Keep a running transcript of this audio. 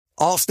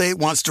Allstate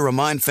wants to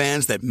remind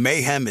fans that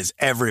mayhem is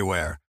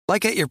everywhere,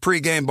 like at your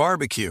pregame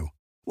barbecue.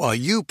 While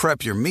you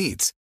prep your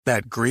meats,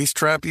 that grease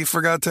trap you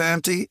forgot to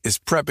empty is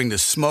prepping to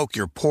smoke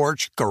your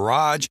porch,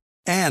 garage,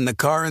 and the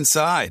car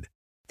inside.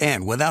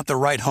 And without the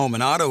right home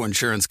and auto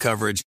insurance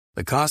coverage,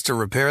 the cost to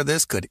repair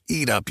this could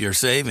eat up your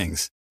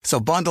savings. So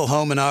bundle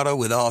home and auto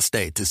with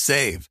Allstate to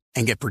save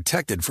and get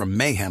protected from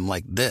mayhem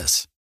like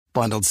this.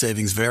 Bundled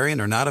savings vary and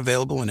are not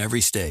available in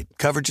every state.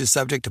 Coverage is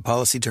subject to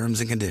policy terms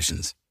and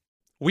conditions.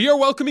 We are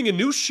welcoming a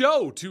new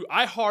show to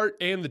iHeart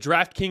and the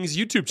DraftKings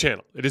YouTube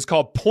channel. It is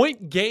called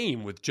Point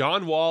Game with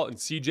John Wall and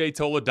CJ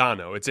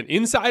Toledano. It's an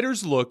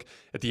insider's look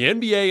at the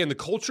NBA and the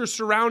culture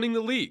surrounding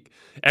the league.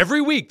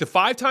 Every week, the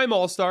five-time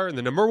All-Star and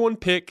the number one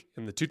pick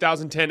in the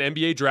 2010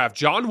 NBA Draft,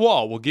 John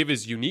Wall, will give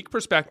his unique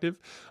perspective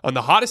on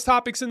the hottest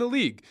topics in the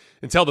league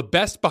and tell the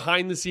best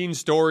behind-the-scenes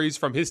stories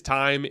from his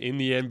time in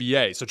the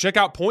NBA. So check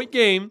out Point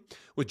Game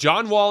with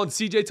John Wall and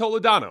CJ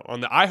Toledano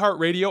on the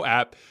iHeartRadio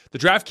app, the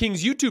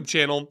DraftKings YouTube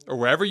channel, or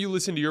wherever you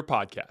listen to your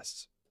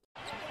podcasts.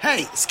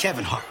 Hey, it's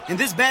Kevin Hart. And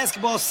this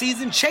basketball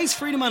season, Chase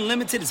Freedom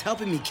Unlimited is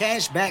helping me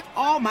cash back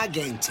all my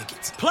game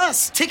tickets.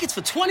 Plus, tickets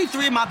for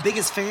 23 of my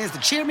biggest fans to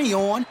cheer me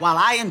on while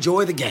I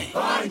enjoy the game.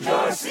 Find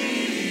your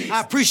seats. I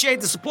appreciate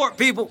the support,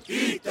 people.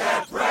 Eat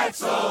that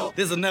pretzel.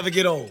 This'll never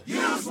get old.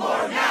 Use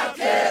more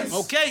napkins.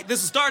 Okay,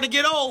 this is starting to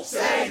get old.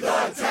 Say the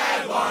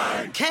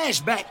tagline.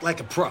 Cash back like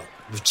a pro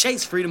with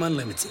Chase Freedom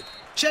Unlimited.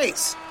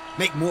 Chase,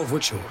 make more of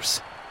what's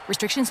yours.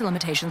 Restrictions and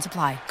limitations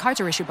apply. Cards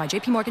are issued by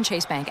JPMorgan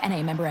Chase Bank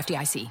N.A. member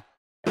FDIC.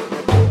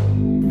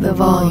 The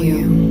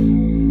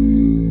Volume.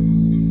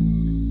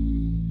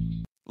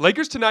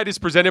 Lakers Tonight is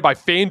presented by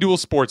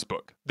FanDuel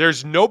Sportsbook.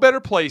 There's no better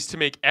place to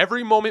make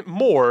every moment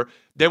more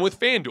than with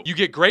FanDuel. You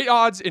get great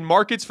odds in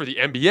markets for the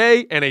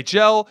NBA,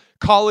 NHL,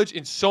 college,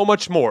 and so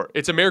much more.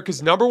 It's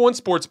America's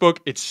 #1 sportsbook.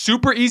 It's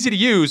super easy to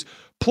use.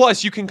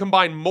 Plus, you can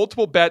combine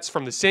multiple bets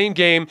from the same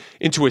game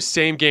into a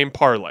same-game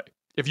parlay.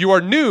 If you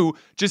are new,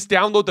 just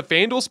download the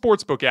FanDuel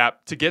Sportsbook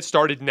app to get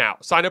started now.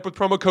 Sign up with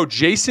promo code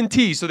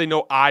JASONT so they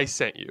know I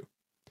sent you.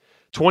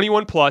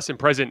 21 plus and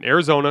present in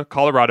Arizona,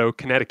 Colorado,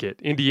 Connecticut,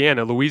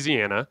 Indiana,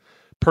 Louisiana,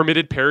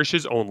 permitted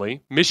parishes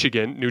only,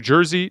 Michigan, New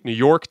Jersey, New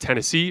York,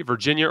 Tennessee,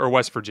 Virginia, or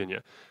West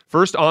Virginia.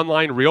 First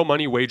online real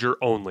money wager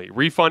only.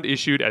 Refund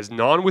issued as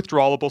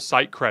non-withdrawable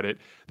site credit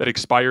that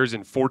expires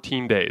in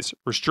 14 days.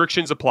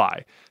 Restrictions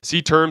apply.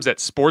 See terms at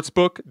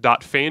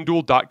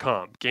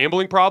sportsbook.fanduel.com.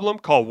 Gambling problem?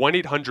 Call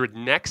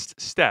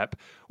 1-800-NEXT-STEP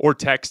or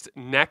text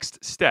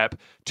NEXT STEP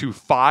to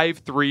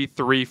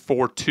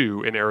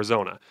 53342 in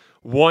Arizona.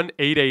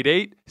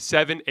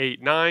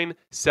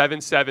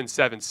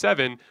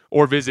 1-888-789-7777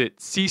 or visit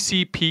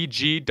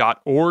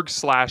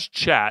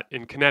ccpg.org/chat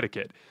in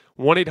Connecticut.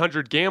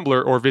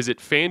 1-800-GAMBLER or visit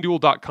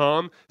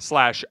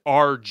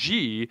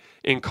fanduel.com/RG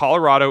in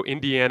Colorado,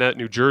 Indiana,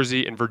 New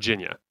Jersey, and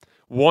Virginia.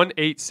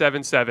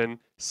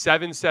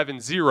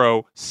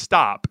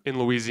 1-877-770-STOP in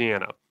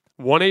Louisiana.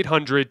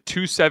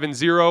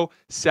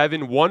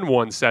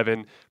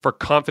 1-800-270-7117 for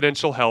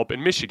confidential help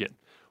in Michigan.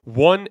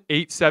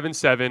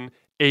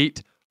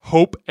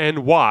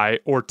 1-877-8-HOPE-NY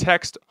or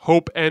text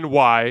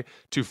HOPE-NY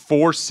to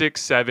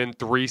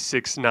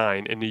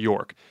 467-369 in New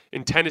York.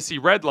 In Tennessee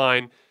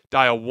Redline,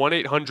 dial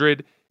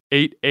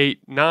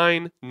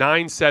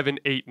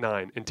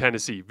 1-800-889-9789 in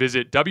Tennessee.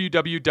 Visit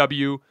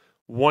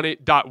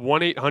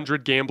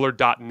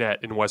www.1800gambler.net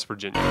in West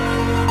Virginia.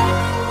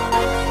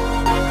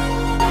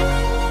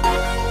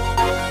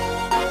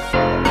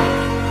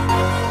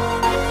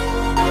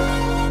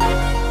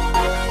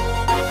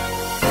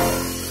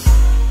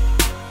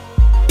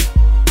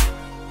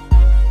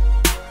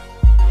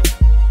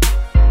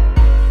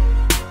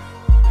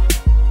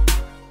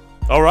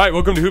 All right,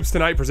 welcome to Hoops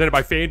Tonight, presented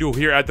by FanDuel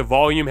here at The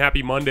Volume.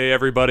 Happy Monday,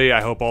 everybody.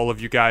 I hope all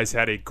of you guys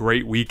had a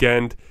great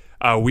weekend.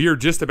 We are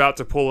just about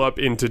to pull up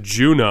into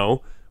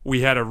Juneau.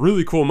 We had a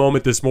really cool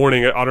moment this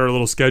morning on our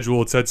little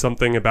schedule. It said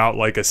something about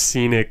like a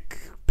scenic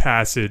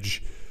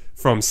passage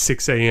from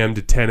 6 a.m.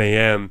 to 10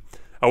 a.m.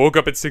 I woke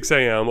up at 6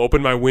 a.m.,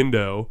 opened my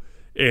window,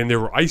 and there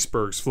were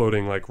icebergs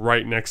floating like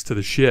right next to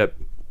the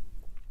ship.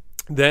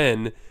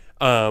 Then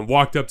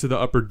walked up to the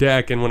upper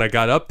deck, and when I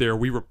got up there,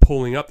 we were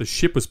pulling up. The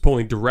ship was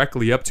pulling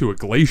directly up to a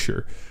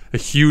glacier, a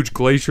huge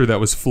glacier that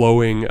was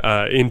flowing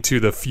into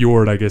the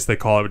fjord, I guess they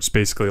call it, which is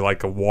basically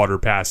like a water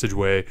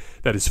passageway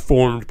that is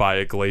formed by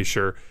a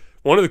glacier.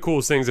 One of the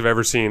coolest things I've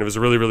ever seen. It was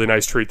a really, really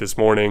nice treat this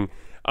morning.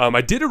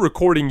 I did a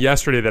recording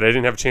yesterday that I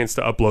didn't have a chance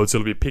to upload, so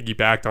it'll be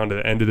piggybacked onto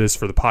the end of this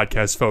for the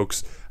podcast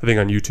folks. I think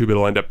on YouTube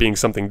it'll end up being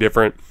something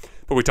different.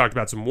 But we talked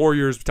about some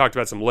Warriors. We talked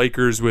about some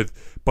Lakers with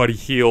Buddy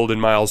Hield and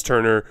Miles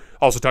Turner.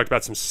 Also talked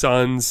about some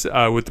Suns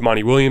with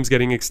Monty Williams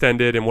getting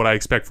extended and what I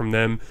expect from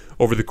them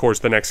over the course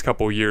of the next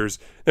couple of years.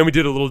 Then we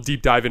did a little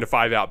deep dive into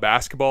 5-out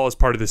basketball as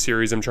part of the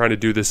series I'm trying to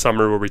do this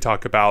summer, where we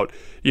talk about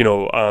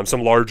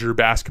some larger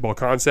basketball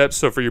concepts.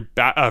 So for your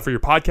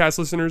podcast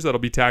listeners, that'll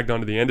be tagged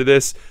onto the end of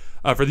this.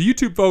 For the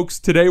YouTube folks,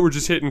 today we're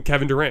just hitting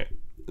Kevin Durant.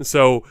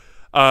 So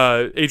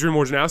Adrian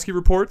Wojnarowski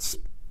reports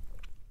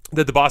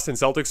that the Boston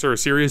Celtics are a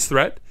serious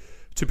threat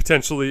to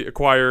potentially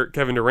acquire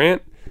Kevin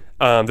Durant.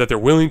 that they're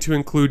willing to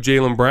include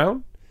Jaylen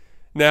Brown.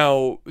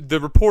 Now, the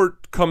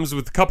report comes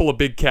with a couple of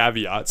big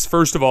caveats.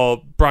 First of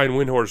all, Brian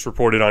Windhorst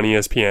reported on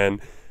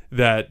ESPN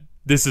that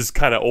this is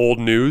kind of old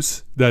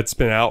news that's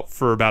been out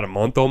for about a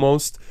month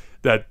almost,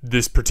 that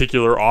this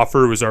particular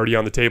offer was already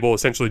on the table.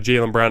 Essentially,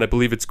 Jaylen Brown, I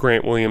believe it's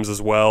Grant Williams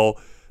as well,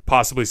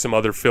 possibly some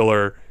other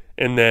filler.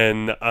 And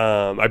then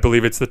I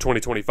believe it's the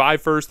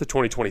 2025 first, the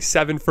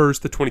 2027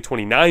 first, the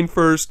 2029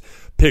 first,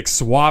 pick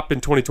swap in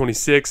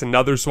 2026,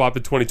 another swap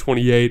in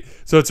 2028.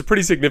 So it's a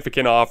pretty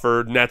significant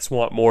offer. Nets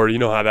want more. You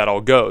know how that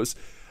all goes.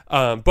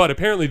 But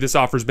apparently this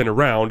offer's been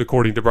around,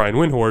 according to Brian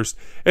Windhorst.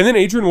 And then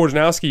Adrian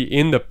Wojnarowski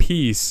in the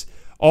piece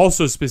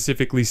also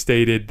specifically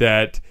stated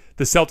that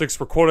the Celtics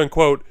were,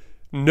 quote-unquote,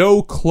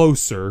 no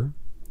closer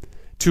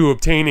to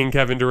obtaining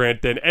Kevin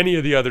Durant than any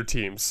of the other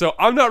teams. So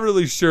I'm not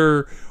really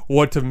sure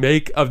what to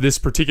make of this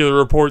particular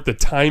report, the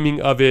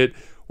timing of it,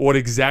 what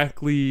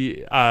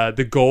exactly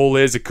the goal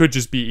is. It could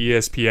just be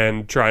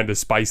ESPN trying to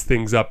spice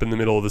things up in the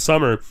middle of the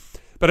summer.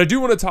 But I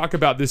do want to talk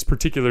about this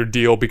particular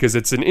deal because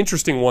it's an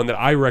interesting one that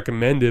I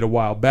recommended a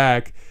while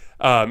back,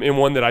 and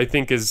one that I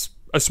think is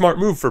a smart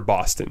move for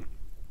Boston.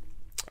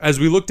 As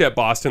we looked at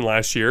Boston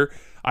last year,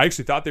 I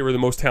actually thought they were the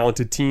most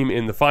talented team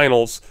in the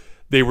finals.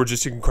 They were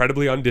just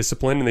incredibly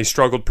undisciplined, and they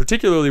struggled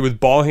particularly with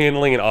ball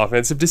handling and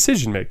offensive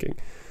decision-making.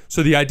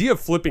 So the idea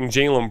of flipping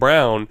Jaylen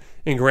Brown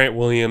and Grant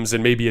Williams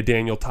and maybe a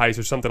Daniel Tice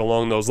or something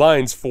along those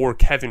lines for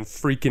Kevin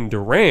freaking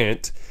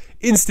Durant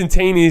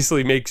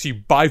instantaneously makes you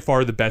by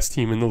far the best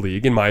team in the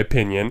league, in my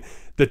opinion,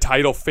 the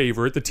title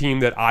favorite, the team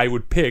that I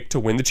would pick to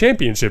win the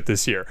championship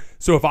this year.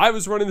 So if I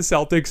was running the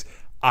Celtics,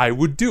 I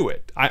would do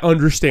it. I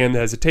understand the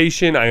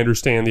hesitation. I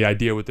understand the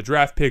idea with the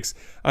draft picks.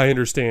 I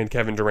understand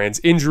Kevin Durant's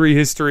injury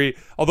history.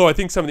 Although I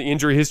think some of the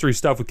injury history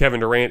stuff with Kevin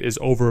Durant is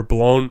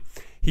overblown.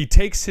 He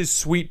takes his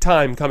sweet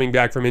time coming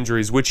back from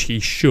injuries, which he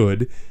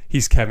should.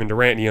 He's Kevin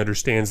Durant, and he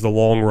understands the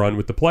long run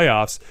with the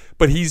playoffs.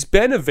 But he's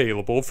been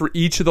available for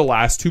each of the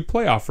last two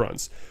playoff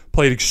runs.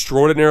 Played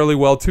extraordinarily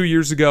well 2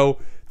 years ago,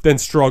 then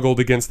struggled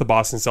against the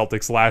Boston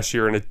Celtics last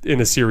year in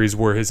a series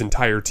where his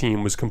entire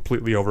team was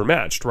completely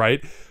overmatched,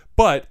 right?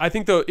 But I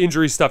think the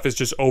injury stuff is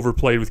just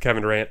overplayed with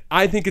Kevin Durant.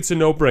 I think it's a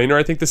no-brainer.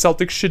 I think the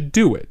Celtics should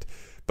do it.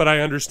 But I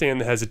understand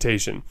the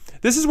hesitation.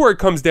 This is where it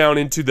comes down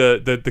into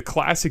the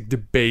classic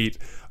debate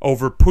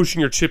over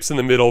pushing your chips in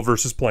the middle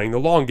versus playing the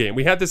long game.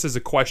 We had this as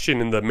a question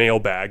in the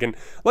mailbag. And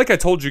like I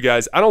told you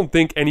guys, I don't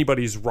think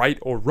anybody's right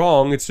or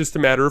wrong. It's just a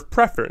matter of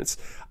preference.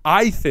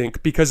 I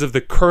think because of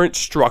the current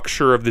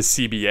structure of the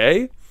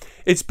CBA,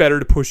 it's better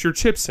to push your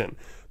chips in.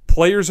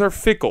 Players are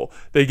fickle.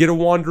 They get a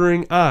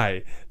wandering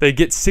eye. They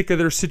get sick of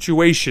their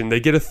situation. They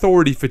get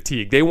authority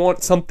fatigue. They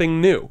want something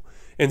new.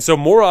 And so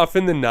more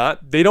often than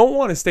not, they don't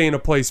want to stay in a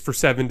place for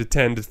 7 to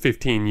 10 to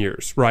 15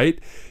 years, right?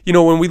 You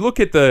know, when we look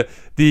at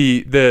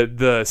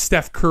the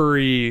Steph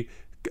Curry,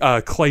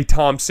 Klay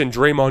Thompson,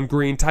 Draymond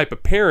Green type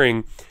of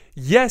pairing,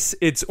 yes,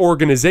 it's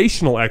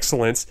organizational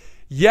excellence.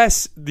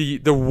 Yes,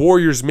 the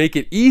Warriors make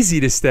it easy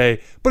to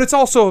stay, but it's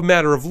also a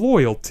matter of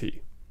loyalty.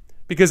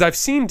 Because I've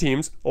seen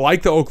teams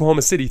like the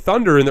Oklahoma City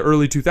Thunder in the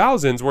early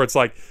 2000s where it's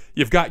like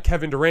you've got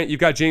Kevin Durant, you've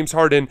got James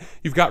Harden,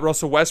 you've got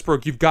Russell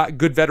Westbrook, you've got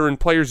good veteran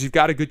players, you've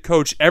got a good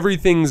coach,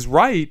 everything's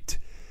right,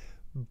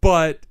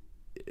 but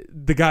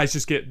the guys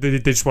they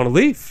just want to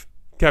leave.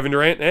 Kevin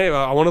Durant, hey,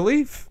 I want to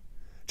leave.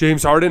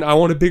 James Harden, I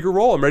want a bigger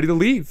role. I'm ready to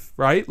leave,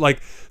 right?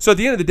 So at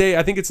the end of the day,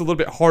 I think it's a little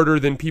bit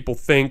harder than people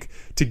think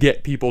to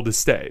get people to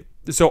stay.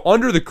 So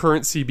under the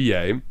current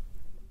CBA,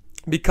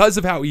 because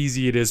of how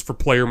easy it is for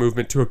player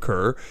movement to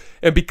occur,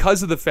 and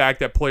because of the fact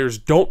that players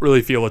don't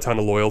really feel a ton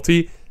of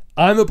loyalty,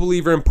 I'm a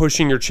believer in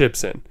pushing your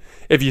chips in.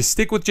 If you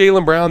stick with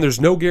Jaylen Brown,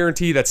 there's no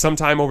guarantee that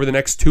sometime over the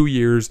next 2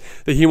 years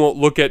that he won't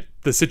look at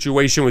the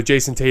situation with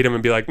Jason Tatum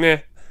and be like, nah,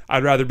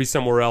 I'd rather be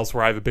somewhere else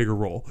where I have a bigger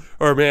role.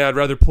 Or, man, I'd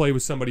rather play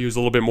with somebody who's a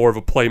little bit more of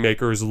a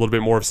playmaker, who's a little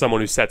bit more of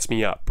someone who sets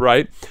me up,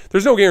 right?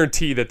 There's no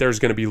guarantee that there's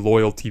going to be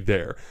loyalty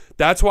there.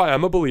 That's why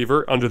I'm a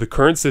believer, under the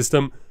current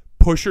system,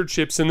 push your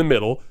chips in the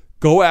middle.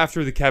 Go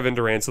after the Kevin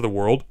Durants of the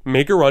world,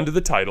 make a run to the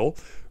title,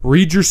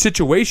 read your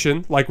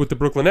situation, like with the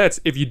Brooklyn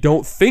Nets. If you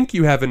don't think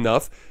you have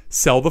enough,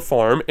 sell the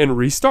farm and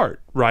restart,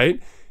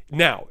 right?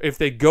 Now, if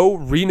they go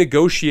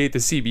renegotiate the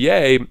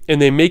CBA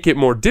and they make it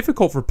more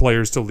difficult for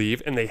players to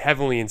leave and they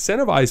heavily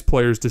incentivize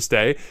players to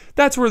stay,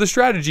 that's where the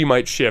strategy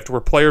might shift,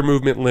 where player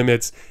movement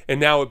limits, and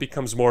now it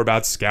becomes more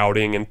about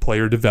scouting and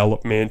player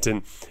development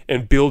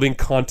and building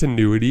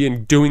continuity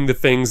and doing the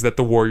things that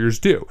the Warriors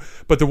do.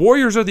 But the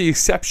Warriors are the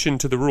exception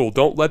to the rule.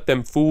 Don't let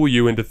them fool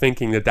you into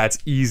thinking that that's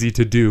easy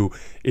to do.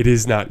 It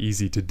is not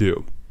easy to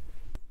do.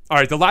 All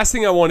right, the last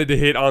thing I wanted to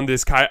hit on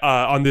this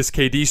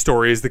KD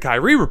story is the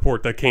Kyrie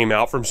report that came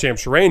out from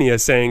Shams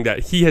Charania saying that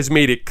he has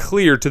made it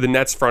clear to the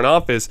Nets front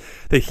office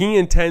that he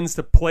intends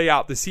to play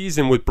out the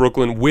season with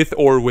Brooklyn with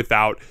or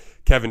without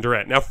Kevin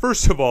Durant. Now,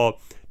 first of all,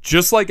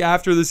 just like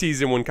after the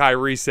season when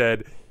Kyrie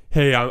said,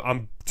 hey,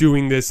 I'm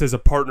doing this as a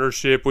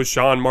partnership with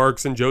Sean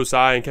Marks and Joe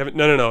Tsai and Kevin.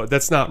 No.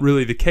 That's not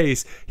really the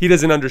case. He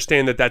doesn't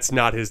understand that that's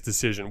not his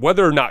decision.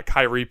 Whether or not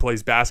Kyrie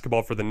plays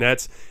basketball for the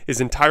Nets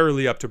is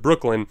entirely up to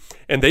Brooklyn,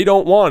 and they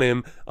don't want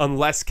him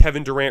unless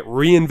Kevin Durant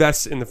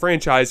reinvests in the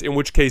franchise, in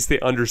which case they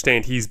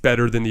understand he's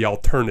better than the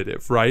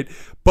alternative, right?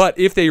 But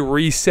if they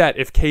reset,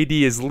 if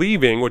KD is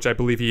leaving, which I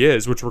believe he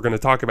is, which we're going to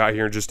talk about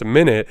here in just a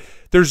minute,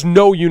 there's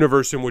no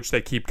universe in which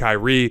they keep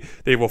Kyrie.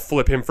 They will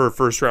flip him for a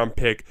first-round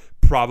pick,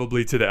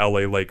 probably to the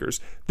LA Lakers.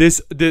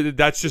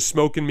 That's just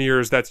smoke and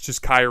mirrors. That's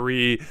just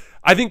Kyrie.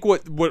 I think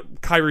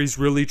what Kyrie's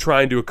really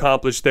trying to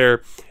accomplish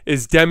there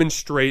is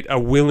demonstrate a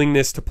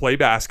willingness to play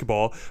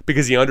basketball,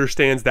 because he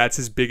understands that's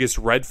his biggest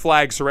red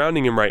flag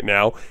surrounding him right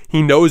now.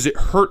 He knows it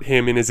hurt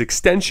him in his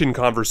extension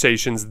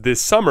conversations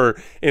this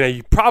summer, and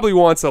he probably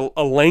wants a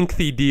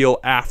lengthy deal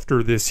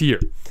after this year.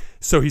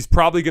 So he's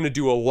probably going to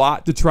do a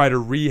lot to try to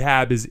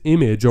rehab his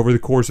image over the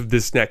course of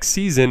this next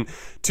season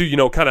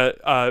to, kind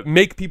of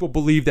make people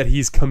believe that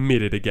he's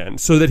committed again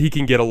so that he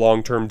can get a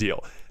long-term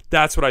deal.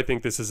 That's what I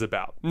think this is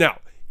about. Now,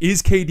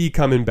 is KD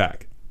coming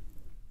back?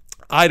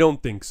 I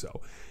don't think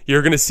so.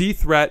 You're going to see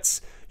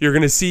threats. You're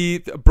going to see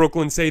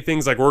Brooklyn say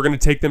things like, we're going to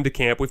take them to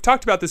camp. We've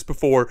talked about this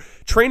before.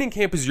 Training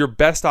camp is your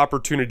best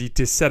opportunity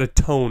to set a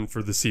tone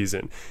for the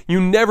season.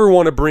 You never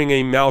want to bring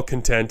a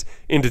malcontent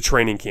into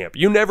training camp.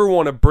 You never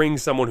want to bring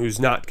someone who's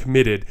not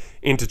committed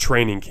into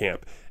training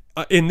camp.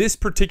 In this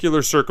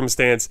particular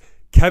circumstance,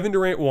 Kevin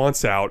Durant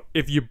wants out.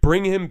 If you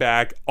bring him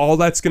back, all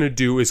that's going to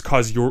do is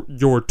cause your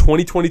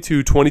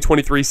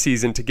 2022-2023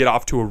 season to get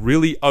off to a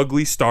really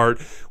ugly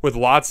start with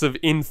lots of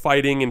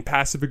infighting and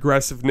passive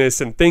aggressiveness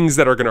and things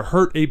that are going to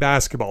hurt a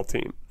basketball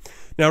team.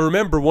 Now,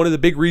 remember, one of the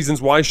big reasons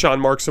why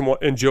Sean Marks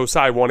and Joe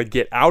Tsai want to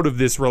get out of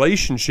this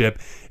relationship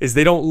is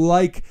they don't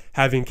like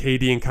having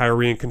KD and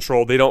Kyrie in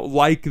control. They don't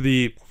like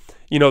the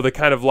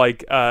kind of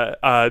like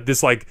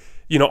this like,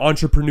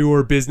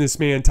 entrepreneur,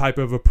 businessman type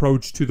of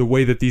approach to the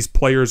way that these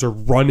players are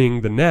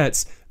running the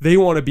Nets. They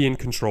want to be in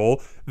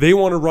control. They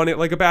want to run it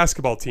like a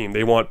basketball team.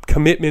 They want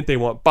commitment. They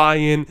want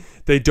buy-in.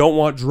 They don't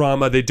want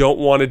drama. They don't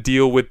want to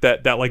deal with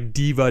that like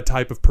diva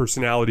type of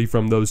personality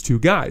from those two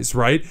guys,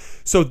 right?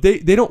 So they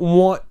don't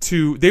want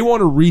to, they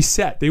want to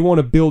reset. They want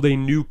to build a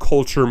new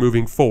culture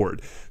moving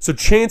forward. So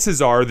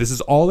chances are this is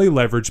all a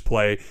leverage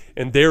play,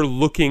 and they're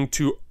looking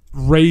to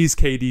raise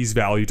KD's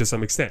value to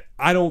some extent.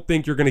 I don't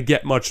think you're going to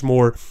get much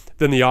more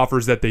than the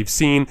offers that they've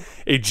seen.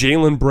 A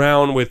Jaylen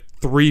Brown with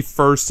 3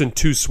 firsts and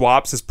 2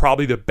 swaps is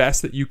probably the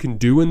best that you can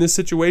do in this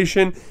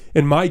situation.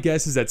 And my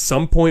guess is at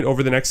some point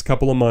over the next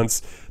couple of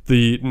months,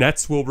 the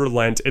Nets will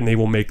relent and they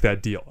will make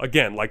that deal.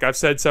 Again, like I've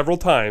said several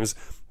times,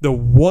 the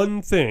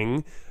one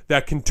thing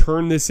that can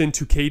turn this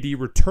into KD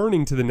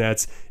returning to the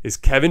Nets is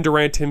Kevin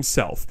Durant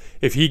himself.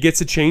 If he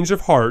gets a change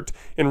of heart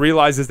and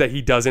realizes that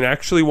he doesn't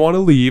actually want to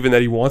leave and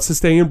that he wants to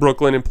stay in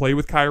Brooklyn and play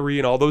with Kyrie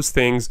and all those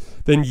things,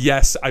 then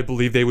yes, I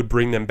believe they would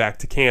bring them back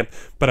to camp,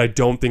 but I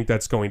don't think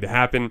that's going to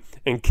happen.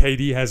 And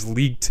KD has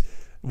leaked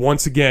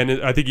once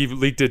again, I think he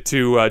leaked it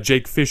to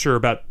Jake Fisher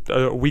about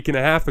a week and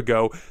a half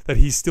ago, that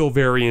he's still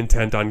very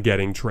intent on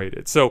getting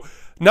traded. So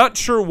not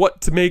sure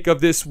what to make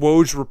of this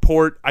Woj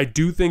report. I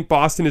do think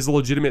Boston is a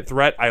legitimate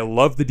threat. I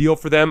love the deal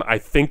for them. I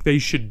think they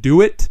should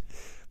do it.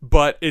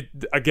 But it,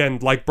 again,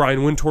 like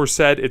Brian Wintour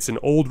said, it's an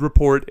old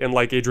report. And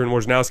like Adrian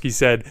Wojnarowski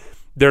said,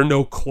 they're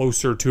no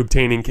closer to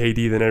obtaining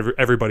KD than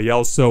everybody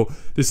else. So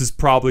this is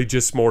probably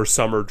just more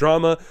summer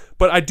drama.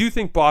 But I do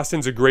think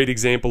Boston's a great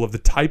example of the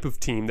type of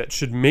team that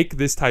should make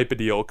this type of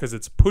deal, because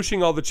it's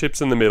pushing all the chips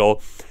in the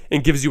middle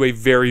and gives you a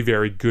very,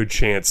 very good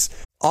chance.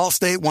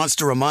 Allstate wants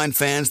to remind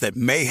fans that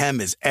mayhem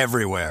is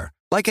everywhere,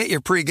 like at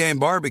your pregame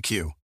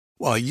barbecue.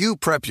 While you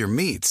prep your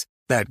meats,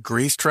 that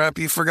grease trap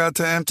you forgot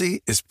to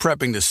empty is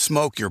prepping to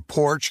smoke your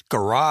porch,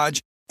 garage,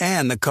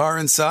 and the car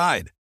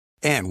inside.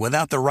 And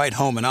without the right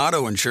home and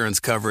auto insurance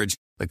coverage,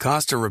 the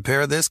cost to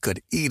repair this could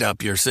eat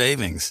up your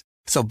savings.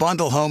 So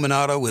bundle home and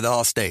auto with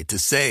Allstate to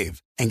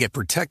save and get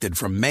protected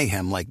from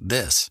mayhem like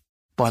this.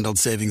 Bundled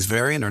savings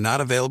vary and are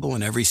not available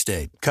in every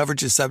state.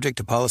 Coverage is subject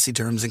to policy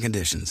terms and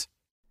conditions.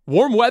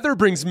 Warm weather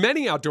brings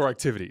many outdoor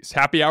activities.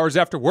 Happy hours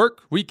after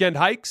work, weekend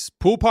hikes,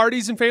 pool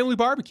parties, and family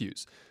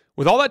barbecues.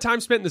 With all that time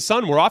spent in the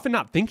sun, we're often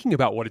not thinking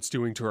about what it's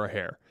doing to our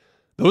hair.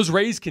 Those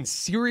rays can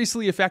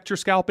seriously affect your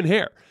scalp and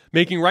hair,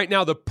 making right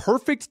now the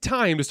perfect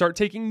time to start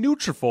taking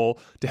Nutrafol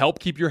to help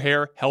keep your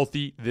hair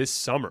healthy this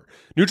summer.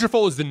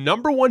 Nutrafol is the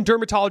 #1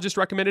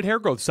 dermatologist-recommended hair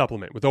growth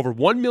supplement, with over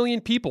 1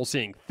 million people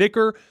seeing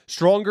thicker,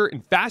 stronger,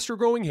 and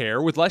faster-growing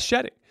hair with less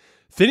shedding.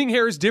 Thinning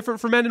hair is different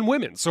for men and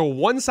women, so a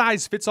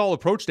one-size-fits-all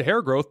approach to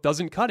hair growth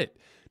doesn't cut it.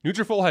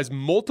 Nutrafol has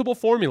multiple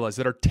formulas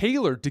that are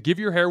tailored to give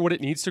your hair what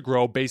it needs to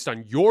grow based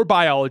on your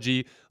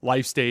biology,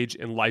 life stage,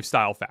 and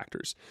lifestyle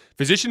factors.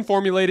 Physician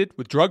formulated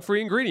with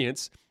drug-free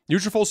ingredients,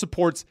 Nutrafol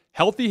supports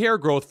healthy hair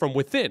growth from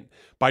within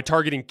by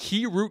targeting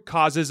key root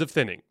causes of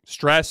thinning: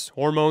 stress,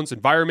 hormones,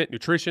 environment,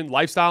 nutrition,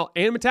 lifestyle,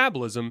 and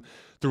metabolism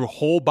through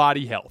whole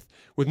body health.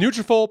 With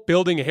Nutrafol,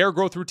 building a hair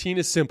growth routine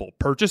is simple.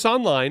 Purchase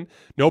online,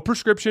 no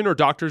prescription or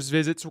doctor's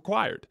visits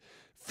required.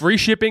 Free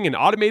shipping and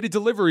automated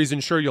deliveries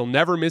ensure you'll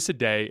never miss a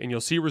day, and you'll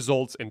see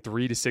results in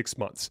 3 to 6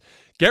 months.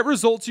 Get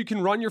results you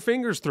can run your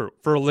fingers through.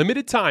 For a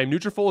limited time,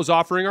 Nutrafol is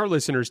offering our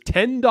listeners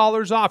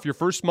 $10 off your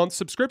first month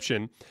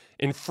subscription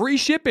and free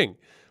shipping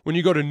when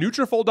you go to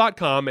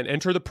Nutrafol.com and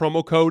enter the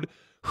promo code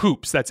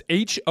HOOPS. That's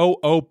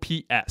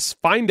HOOPS.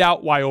 Find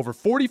out why over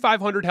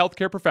 4,500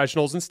 healthcare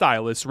professionals and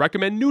stylists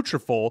recommend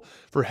Nutrafol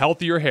for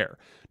healthier hair.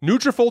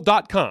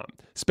 Nutrafol.com,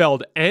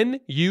 spelled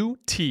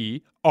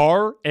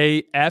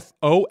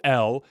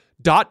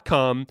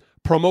Nutrafol.com,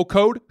 promo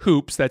code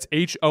HOOPS. That's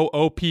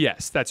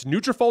HOOPS. That's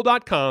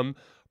Nutrafol.com,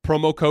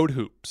 promo code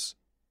HOOPS.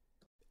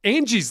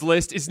 Angie's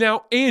List is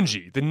now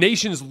Angie, the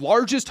nation's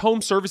largest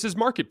home services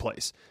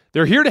marketplace.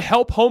 They're here to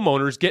help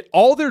homeowners get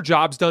all their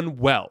jobs done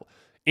well.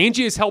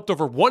 Angie has helped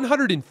over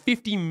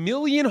 150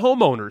 million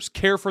homeowners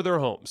care for their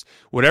homes.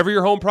 Whatever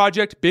your home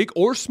project, big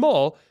or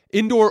small,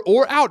 indoor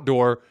or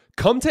outdoor,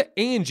 come to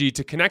Angie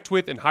to connect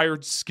with and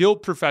hire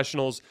skilled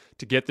professionals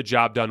to get the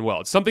job done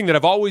well. It's something that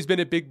I've always been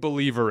a big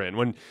believer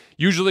in.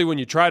 Usually when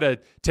you try to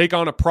take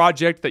on a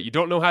project that you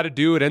don't know how to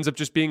do, it ends up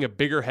just being a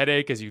bigger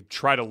headache as you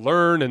try to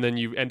learn, and then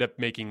you end up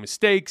making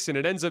mistakes, and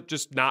it ends up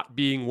just not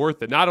being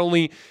worth it. Not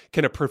only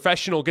can a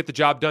professional get the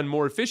job done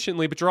more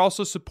efficiently, but you're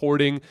also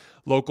supporting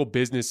local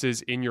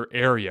businesses in your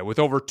area. With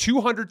over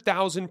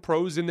 200,000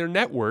 pros in their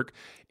network,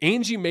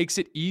 Angie makes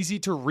it easy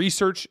to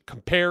research,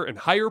 compare, and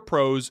hire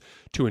pros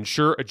to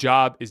ensure a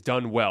job is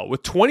done well.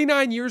 With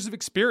 29 years of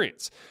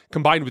experience,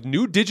 combined with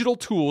new digital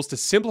tools to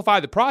simplify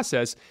the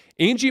process,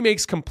 Angie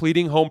makes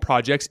completing home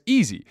projects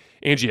easy.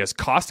 Angie has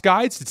cost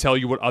guides to tell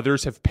you what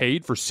others have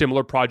paid for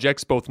similar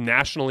projects both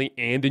nationally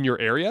and in your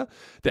area.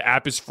 The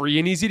app is free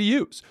and easy to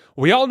use.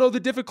 We all know the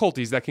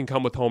difficulties that can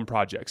come with home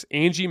projects.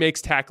 Angie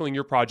makes tackling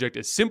your project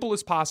as simple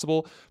as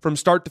possible from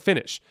start to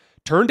finish.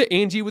 Turn to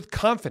Angie with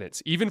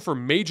confidence, even for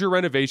major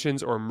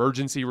renovations or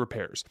emergency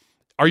repairs.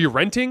 Are you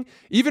renting?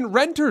 Even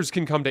renters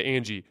can come to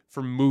Angie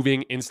for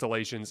moving,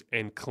 installations,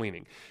 and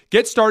cleaning.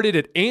 Get started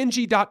at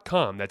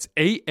Angie.com. That's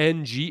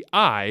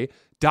ANGI.com,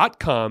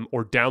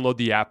 or download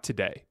the app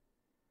today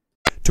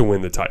to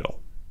win the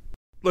title.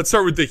 Let's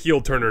start with the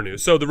heel turner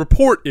news. So the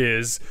report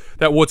is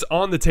that what's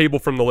on the table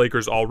from the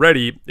Lakers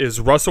already is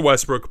Russell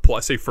Westbrook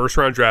plus a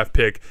first-round draft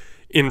pick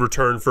in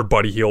return for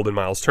Buddy Hield and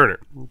Miles Turner.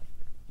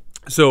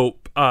 So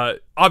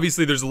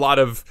obviously there's a lot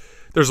of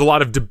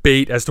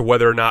debate as to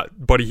whether or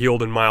not Buddy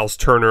Hield and Miles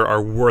Turner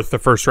are worth the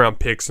first-round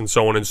picks and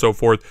so on and so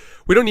forth.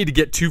 We don't need to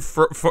get too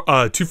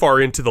far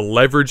into the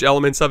leverage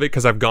elements of it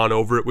because I've gone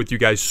over it with you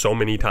guys so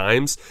many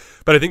times.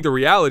 But I think the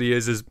reality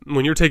is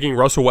when you're taking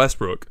Russell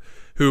Westbrook,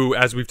 who,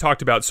 as we've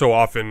talked about so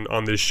often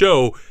on this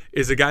show,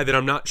 is a guy that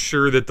I'm not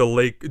sure that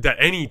that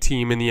any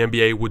team in the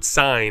NBA would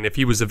sign if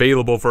he was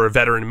available for a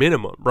veteran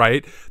minimum,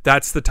 right?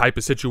 That's the type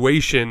of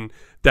situation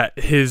that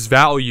his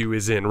value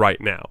is in right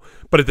now.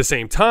 But at the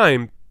same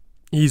time,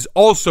 he's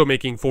also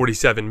making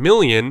 $47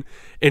 million,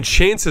 and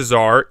chances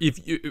are,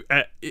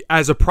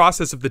 as a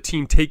process of the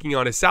team taking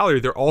on his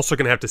salary, they're also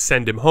going to have to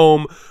send him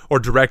home or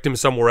direct him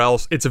somewhere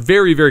else. It's a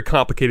very, very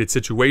complicated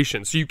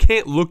situation. So you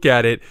can't look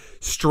at it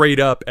straight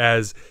up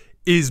as,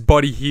 is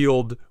Buddy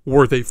Hield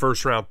worth a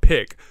first-round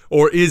pick?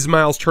 Or is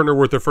Miles Turner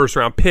worth a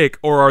first-round pick?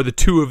 Or are the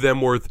two of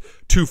them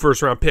worth 2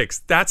 first-round picks?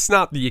 That's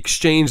not the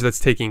exchange that's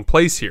taking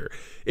place here.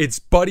 It's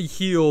Buddy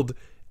Hield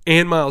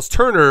and Miles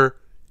Turner,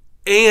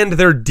 and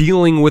they're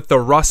dealing with the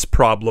Russ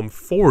problem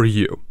for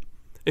you.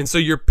 And so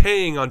you're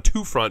paying on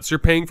 2 fronts. You're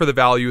paying for the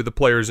value of the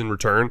players in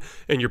return,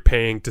 and you're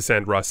paying to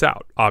send Russ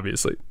out,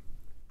 obviously.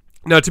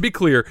 Now, to be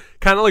clear,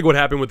 kind of like what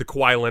happened with the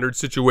Kawhi Leonard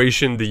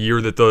situation the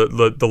year that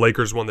the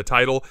Lakers won the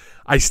title,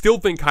 I still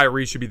think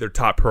Kyrie should be their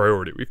top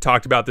priority. We've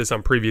talked about this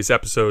on previous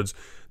episodes.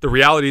 The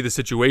reality of the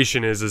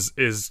situation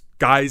is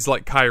guys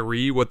like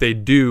Kyrie, what they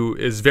do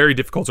is very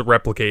difficult to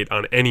replicate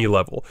on any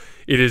level.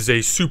 It is a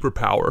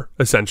superpower,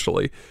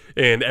 essentially.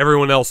 And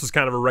everyone else is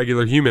kind of a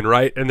regular human,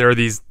 right? And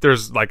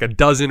there's like a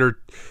dozen or,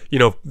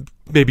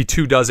 maybe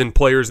 24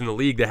 players in the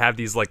league that have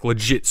these like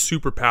legit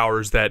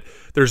superpowers that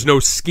there's no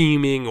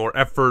scheming or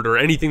effort or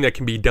anything that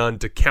can be done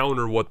to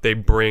counter what they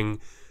bring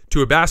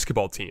to a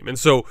basketball team. And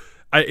so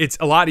it's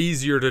a lot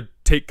easier to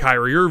take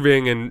Kyrie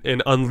Irving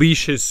and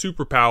unleash his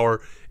superpower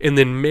and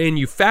then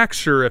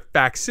manufacture a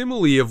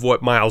facsimile of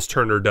what Miles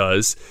Turner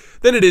does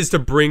than it is to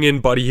bring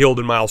in Buddy Hield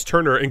and Miles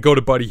Turner and go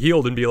to Buddy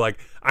Hield and be like,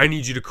 I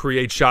need you to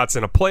create shots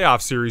in a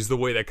playoff series the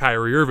way that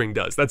Kyrie Irving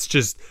does. That's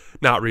just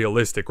not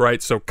realistic,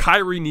 right? So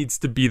Kyrie needs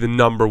to be the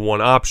number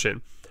one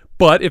option.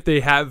 But if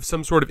they have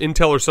some sort of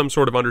intel or some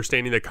sort of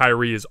understanding that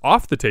Kyrie is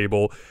off the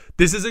table,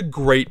 this is a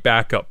great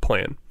backup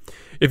plan.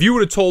 If you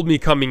would have told me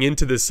coming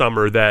into this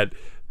summer that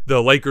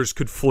the Lakers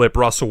could flip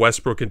Russell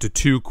Westbrook into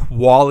 2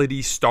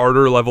 quality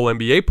starter-level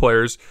NBA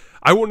players,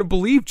 I wouldn't have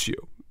believed you.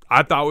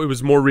 I thought it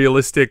was more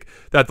realistic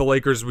that the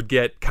Lakers would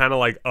get kind of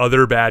like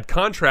other bad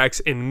contracts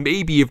and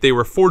maybe if they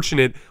were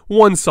fortunate,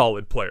 one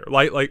solid player.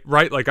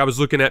 Like I was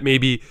looking at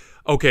maybe,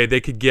 okay, they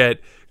could get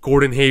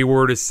Gordon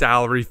Hayward as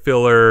salary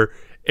filler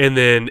and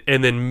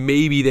then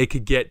maybe they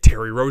could get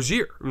Terry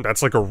Rozier.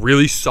 That's like a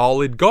really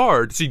solid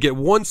guard. So you get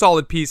one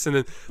solid piece and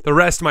then the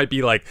rest might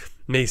be like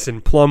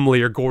Mason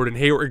Plumlee or Gordon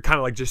Hayward, kind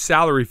of like just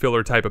salary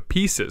filler type of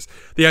pieces.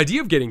 The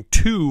idea of getting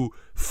 2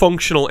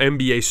 functional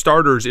NBA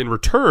starters in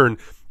return,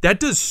 that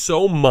does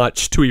so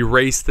much to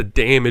erase the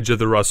damage of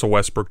the Russell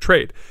Westbrook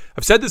trade.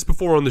 I've said this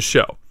before on the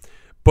show,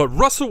 but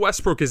Russell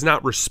Westbrook is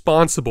not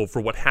responsible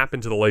for what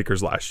happened to the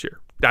Lakers last year.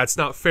 That's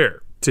not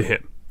fair to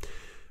him.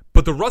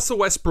 But the Russell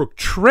Westbrook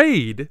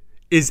trade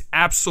is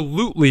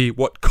absolutely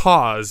what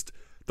caused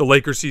the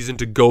Lakers season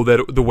to go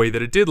the way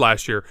that it did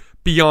last year,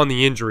 beyond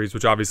the injuries,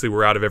 which obviously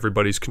were out of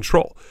everybody's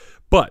control.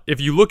 But if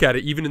you look at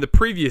it, even in the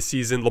previous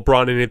season,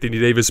 LeBron and Anthony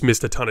Davis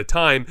missed a ton of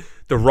time.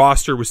 The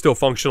roster was still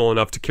functional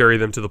enough to carry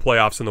them to the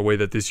playoffs in the way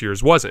that this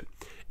year's wasn't.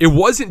 It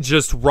wasn't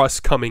just Russ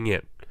coming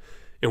in.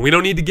 And we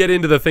don't need to get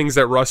into the things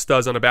that Russ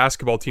does on a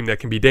basketball team that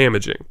can be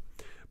damaging.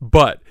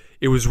 But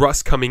it was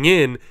Russ coming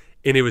in,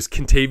 and it was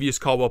Kentavious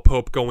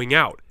Caldwell-Pope going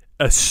out,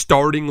 a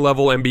starting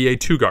level NBA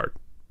 2 guard,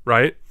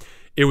 right?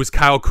 It was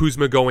Kyle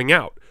Kuzma going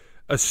out,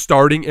 a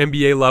starting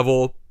NBA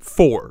level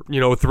 4,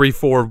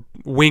 3-4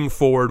 wing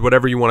forward,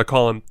 whatever you want to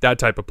call him, that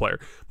type of player.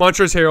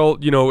 Montrezl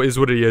Harrell, is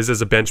what he is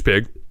as a bench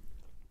big.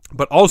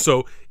 But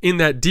also, in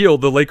that deal,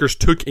 the Lakers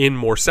took in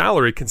more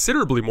salary,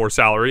 considerably more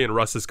salary in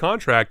Russ's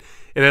contract.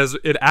 And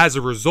as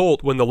a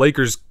result, when the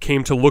Lakers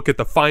came to look at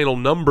the final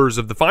numbers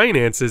of the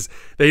finances,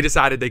 they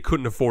decided they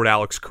couldn't afford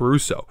Alex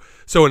Caruso.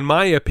 So in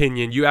my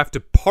opinion, you have to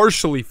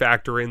partially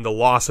factor in the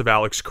loss of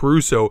Alex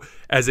Caruso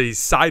as a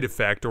side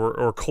effect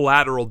or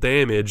collateral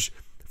damage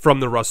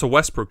from the Russell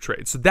Westbrook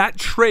trade. So that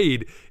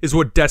trade is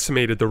what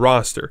decimated the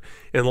roster.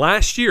 And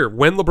last year,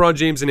 when LeBron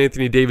James and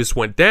Anthony Davis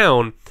went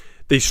down,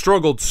 they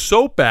struggled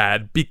so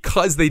bad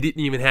because they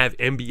didn't even have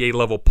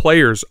NBA-level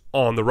players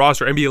on the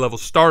roster, NBA-level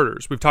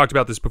starters. We've talked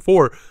about this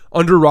before.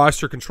 Under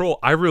roster control,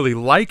 I really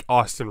like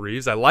Austin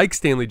Reeves. I like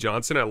Stanley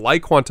Johnson. I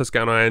like Juan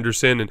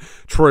Toscano-Anderson and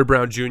Troy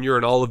Brown Jr.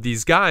 and all of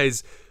these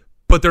guys,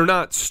 but they're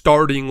not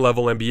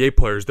starting-level NBA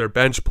players. They're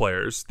bench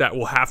players that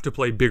will have to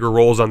play bigger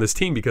roles on this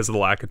team because of the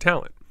lack of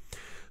talent.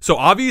 So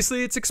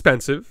obviously it's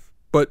expensive,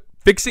 but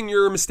fixing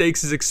your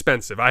mistakes is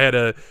expensive. I had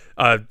a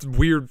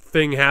weird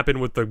thing happen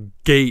with the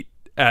gate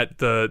at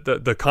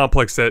the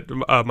complex that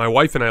my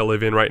wife and I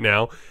live in right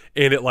now,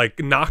 and it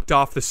knocked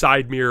off the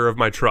side mirror of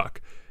my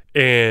truck.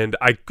 And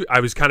I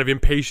was kind of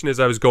impatient as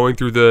I was going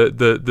through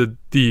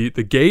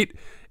the gate,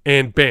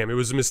 and bam, it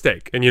was a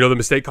mistake. And the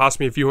mistake cost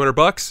me a few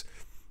 $100.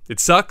 It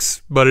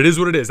sucks, but it is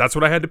what it is. That's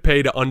what I had to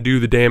pay to undo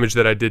the damage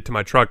that I did to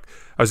my truck.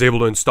 I was able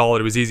to install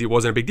it. It was easy. It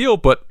wasn't a big deal,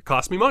 but it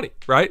cost me money,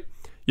 right?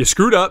 You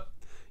screwed up.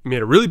 You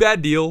made a really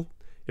bad deal.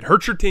 It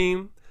hurt your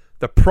team.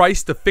 The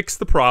price to fix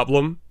the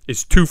problem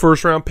is 2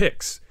 first-round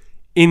picks.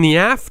 In the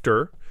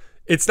after,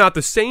 it's not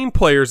the same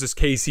players as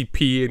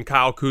KCP and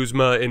Kyle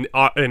Kuzma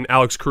and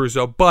Alex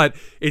Caruso, but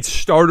it's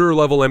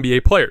starter-level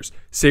NBA players.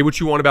 Say what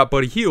you want about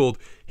Buddy Hield.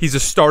 He's a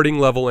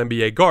starting-level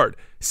NBA guard.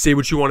 Say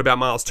what you want about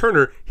Miles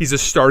Turner. He's a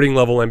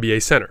starting-level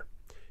NBA center.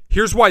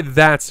 Here's why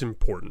that's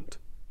important.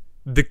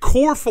 The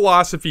core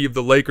philosophy of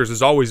the Lakers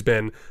has always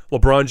been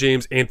LeBron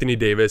James, Anthony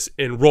Davis,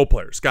 and role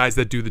players, guys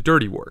that do the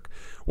dirty work.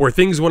 Where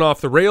things went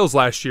off the rails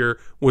last year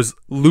was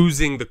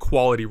losing the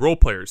quality role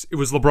players. It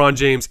was LeBron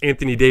James,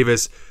 Anthony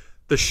Davis,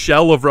 the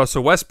shell of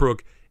Russell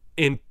Westbrook,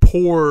 and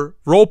poor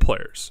role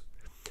players.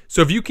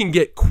 So if you can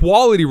get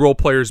quality role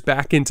players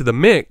back into the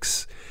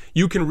mix,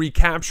 you can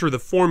recapture the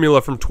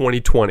formula from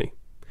 2020.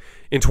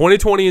 In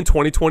 2020 and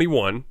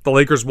 2021, the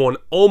Lakers won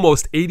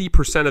almost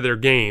 80% of their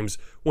games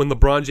when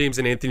LeBron James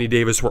and Anthony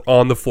Davis were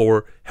on the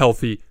floor,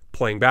 healthy,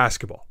 playing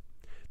basketball.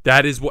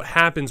 That is what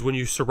happens when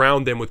you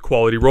surround them with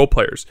quality role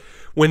players.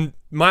 When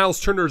Miles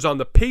Turner is on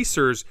the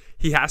Pacers,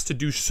 he has to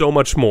do so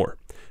much more.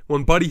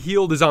 When Buddy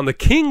Hield is on the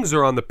Kings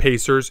or on the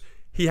Pacers,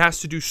 he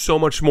has to do so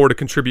much more to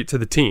contribute to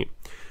the team.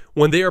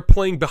 When they are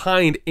playing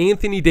behind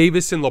Anthony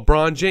Davis and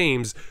LeBron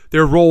James,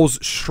 their roles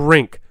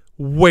shrink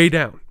way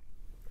down.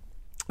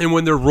 And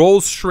when their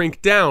roles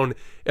shrink down,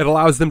 it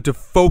allows them to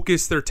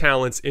focus their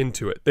talents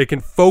into it. They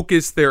can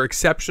focus their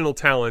exceptional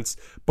talents,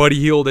 Buddy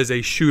Hield as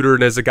a shooter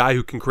and as a guy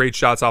who can create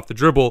shots off the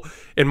dribble,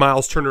 and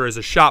Miles Turner as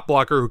a shot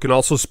blocker who can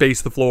also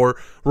space the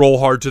floor, roll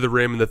hard to the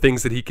rim, and the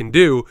things that he can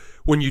do.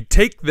 When you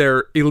take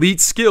their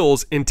elite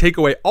skills and take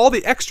away all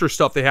the extra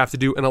stuff they have to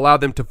do and allow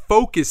them to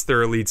focus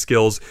their elite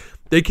skills,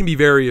 they can be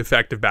very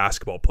effective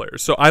basketball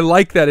players. So I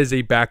like that as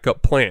a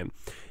backup plan.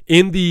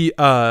 In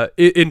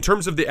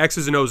terms of the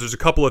X's and O's, there's a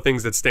couple of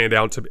things that stand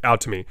out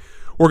to me.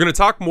 We're going to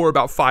talk more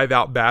about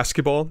 5-out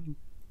basketball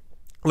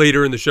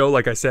later in the show,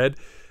 like I said.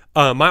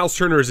 Miles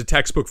Turner is a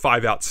textbook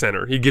 5-out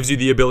center. He gives you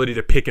the ability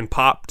to pick and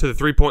pop to the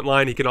three-point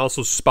line. He can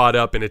also spot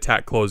up and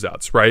attack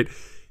closeouts, right?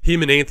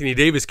 Him and Anthony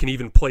Davis can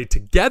even play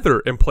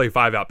together and play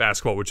 5-out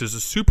basketball, which is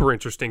a super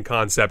interesting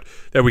concept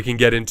that we can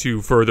get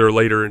into further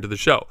later into the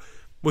show.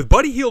 With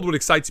Buddy Hield, what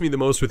excites me the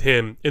most with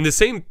him, and the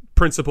same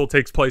principle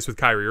takes place with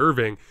Kyrie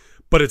Irving,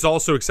 but it's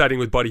also exciting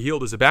with Buddy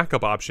Hield as a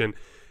backup option,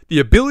 the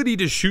ability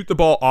to shoot the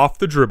ball off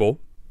the dribble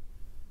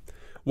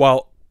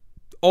while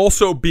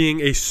also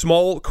being a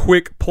small,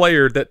 quick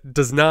player that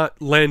does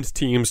not lend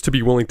teams to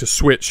be willing to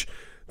switch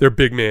their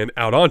big man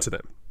out onto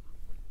them.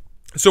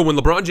 So when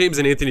LeBron James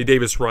and Anthony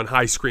Davis run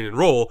high screen and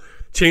roll,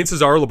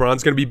 chances are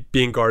LeBron's going to be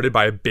being guarded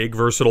by a big,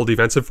 versatile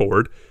defensive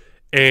forward,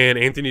 and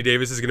Anthony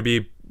Davis is going to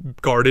be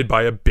guarded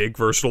by a big,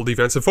 versatile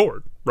defensive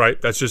forward,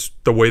 right? That's just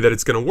the way that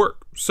it's going to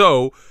work.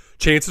 So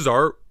chances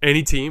are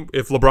any team,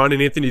 if LeBron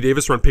and Anthony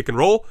Davis run pick and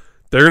roll,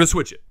 they're going to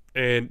switch it.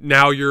 And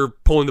now you're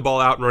pulling the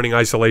ball out and running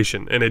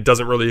isolation, and it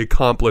doesn't really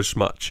accomplish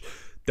much.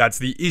 That's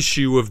the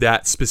issue of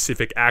that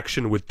specific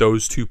action with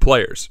those two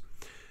players.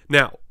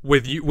 Now,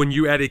 when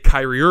you add a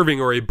Kyrie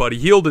Irving or a Buddy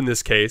Hield in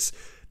this case,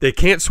 they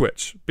can't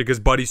switch because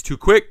Buddy's too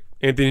quick,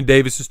 Anthony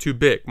Davis is too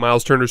big,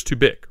 Miles Turner's too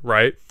big,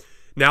 right?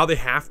 Now they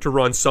have to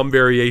run some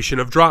variation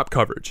of drop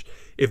coverage.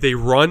 If they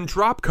run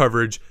drop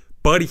coverage,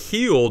 Buddy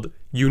Hield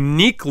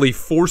uniquely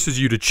forces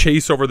you to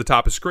chase over the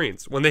top of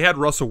screens. When they had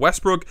Russell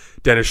Westbrook,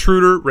 Dennis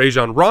Schroeder,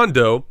 Rajon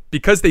Rondo,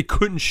 because they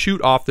couldn't shoot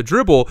off the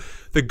dribble,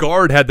 the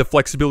guard had the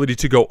flexibility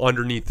to go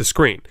underneath the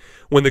screen.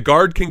 When the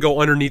guard can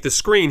go underneath the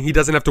screen, he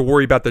doesn't have to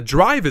worry about the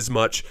drive as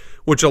much,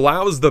 which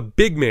allows the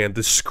big man,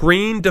 the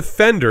screen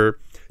defender,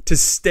 to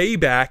stay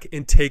back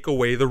and take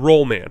away the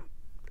roll man.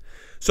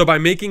 So by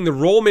making the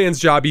roll man's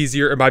job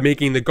easier and by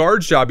making the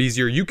guard's job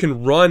easier, you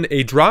can run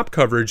a drop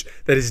coverage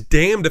that is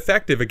damned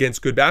effective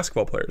against good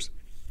basketball players.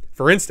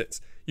 For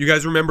instance, you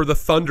guys remember the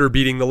Thunder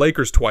beating the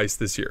Lakers twice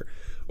this year.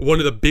 One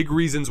of the big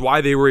reasons why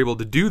they were able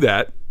to do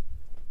that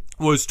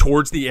was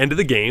towards the end of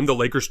the game, the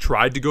Lakers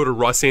tried to go to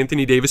Russ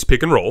Anthony Davis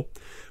pick and roll,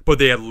 but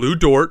they had Lou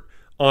Dort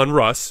on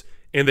Russ,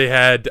 and they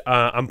had,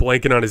 I'm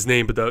blanking on his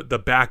name, but the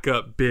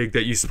backup big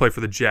that used to play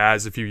for the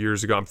Jazz a few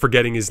years ago, I'm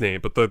forgetting his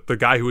name, but the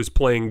guy who was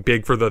playing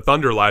big for the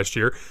Thunder last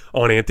year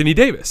on Anthony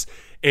Davis.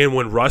 And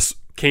when Russ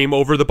came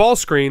over the ball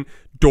screen,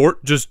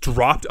 Dort just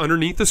dropped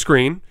underneath the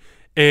screen,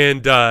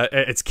 and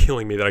it's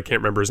killing me that I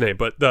can't remember his name,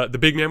 but the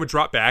big man would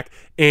drop back,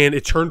 and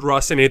it turned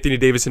Russ and Anthony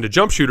Davis into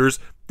jump shooters.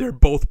 They're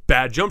both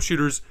bad jump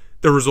shooters.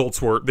 The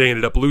results were they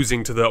ended up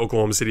losing to the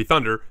Oklahoma City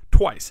Thunder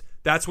twice.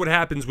 That's what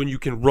happens when you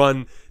can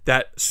run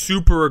that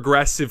super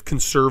aggressive,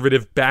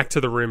 conservative, back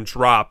to the rim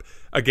drop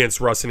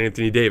against Russ and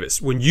Anthony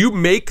Davis. When you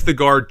make the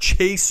guard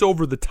chase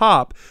over the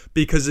top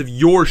because of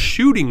your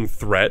shooting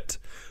threat,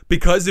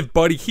 because if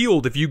Buddy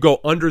Hield, if you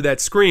go under that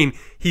screen,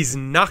 he's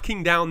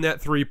knocking down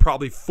that three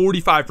probably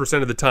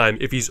 45% of the time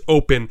if he's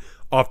open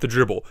off the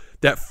dribble.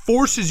 That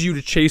forces you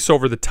to chase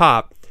over the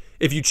top.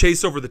 If you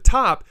chase over the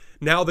top,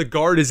 now the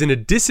guard is in a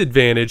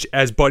disadvantage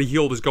as Buddy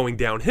Hield is going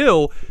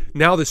downhill.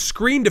 Now the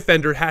screen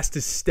defender has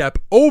to step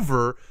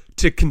over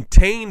to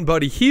contain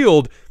Buddy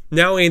Hield.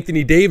 Now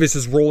Anthony Davis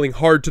is rolling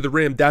hard to the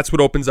rim. That's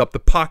what opens up the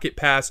pocket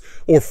pass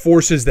or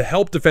forces the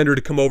help defender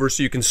to come over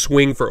so you can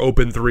swing for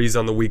open threes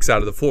on the weak side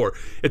of the floor.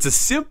 It's a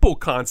simple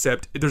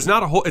concept. It's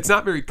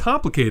not very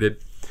complicated,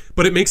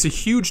 but it makes a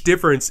huge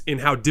difference in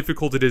how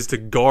difficult it is to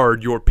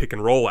guard your pick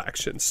and roll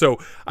action. So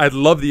I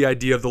love the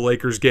idea of the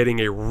Lakers getting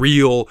a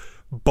real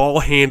ball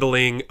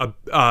handling,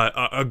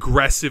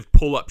 aggressive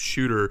pull-up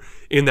shooter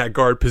in that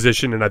guard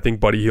position, and I think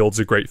Buddy Hield's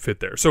a great fit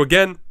there. So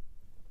again,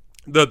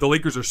 the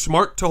Lakers are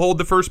smart to hold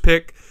the first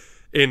pick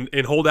and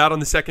hold out on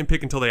the second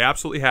pick until they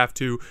absolutely have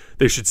to.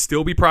 They should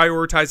still be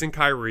prioritizing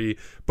Kyrie,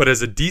 but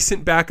as a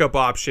decent backup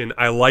option,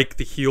 I like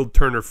the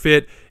Hield-Turner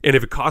fit, and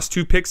if it costs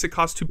 2 picks, it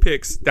costs 2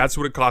 picks. That's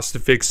what it costs to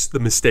fix the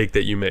mistake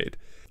that you made.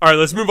 All right,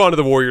 let's move on to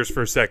the Warriors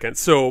for a second.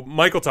 So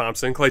Michael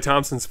Thompson, Klay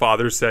Thompson's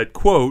father, said,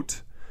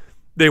 quote,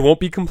 "They won't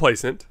be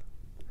complacent.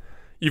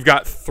 You've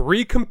got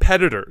 3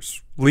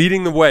 competitors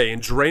leading the way in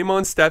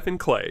Draymond, Steph, and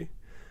Klay.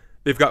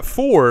 They've got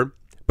 4,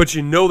 but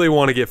you know they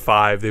want to get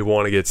 5. They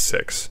want to get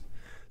 6.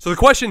 So the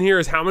question here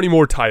is, how many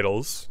more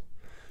titles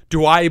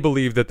do I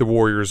believe that the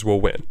Warriors will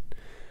win?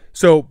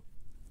 So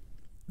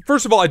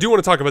first of all, I do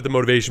want to talk about the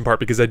motivation part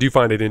because I do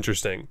find it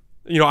interesting.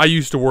 You know, I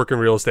used to work in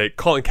real estate.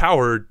 Colin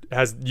Cowherd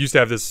used to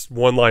have this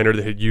one-liner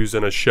that he'd use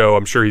in a show.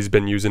 I'm sure he's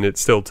been using it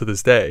still to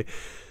this day.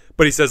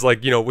 But he says,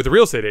 like, you know, with a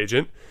real estate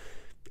agent,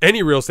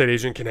 any real estate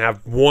agent can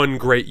have one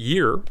great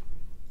year.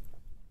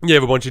 You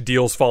have a bunch of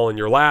deals fall in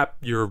your lap.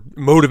 You're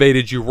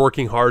motivated. You're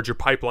working hard. Your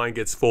pipeline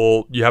gets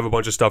full. You have a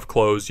bunch of stuff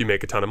closed. You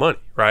make a ton of money,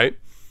 right?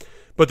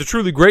 But the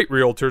truly great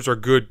realtors are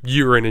good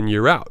year in and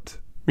year out,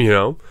 you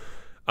know?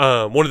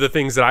 One of the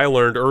things that I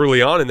learned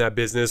early on in that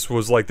business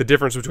was like the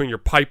difference between your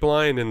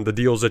pipeline and the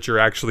deals that you're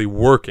actually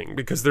working,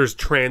 because there's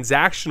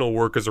transactional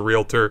work as a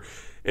realtor,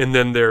 and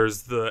then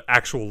there's the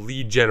actual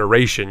lead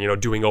generation, you know,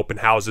 doing open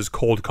houses,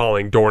 cold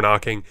calling, door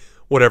knocking,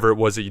 whatever it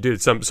was that you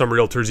did. Some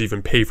realtors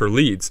even pay for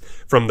leads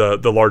from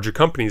the larger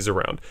companies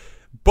around.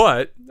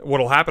 But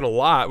what'll happen a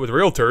lot with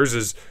realtors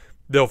is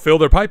they'll fill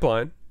their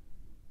pipeline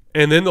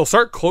and then they'll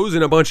start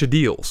closing a bunch of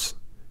deals.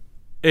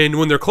 And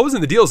when they're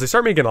closing the deals, they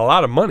start making a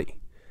lot of money.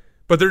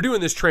 But they're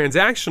doing this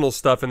transactional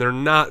stuff and they're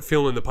not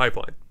filling the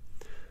pipeline.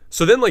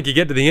 So then like you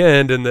get to the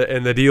end and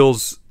the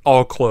deals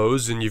all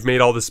close and you've made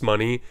all this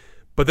money,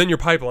 but then your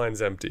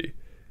pipeline's empty.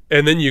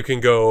 And then you can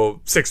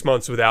go 6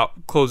 months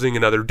without closing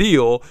another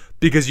deal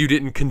because you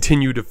didn't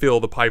continue to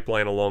fill the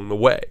pipeline along the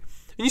way.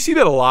 And you see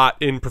that a lot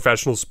in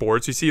professional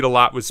sports. You see it a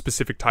lot with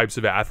specific types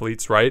of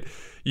athletes, right?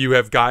 You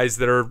have guys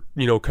that are,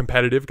 you know,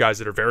 competitive, guys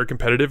that are very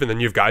competitive, and then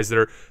you have guys that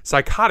are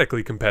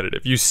psychotically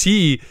competitive. You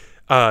see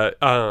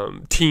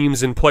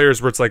teams and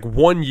players where it's like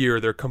 1 year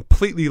they're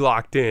completely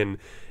locked in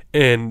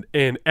and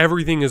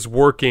everything is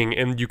working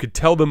and you could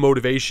tell the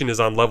motivation is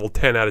on level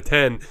 10 out of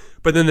 10,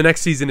 but then the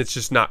next season it's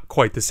just not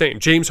quite the same.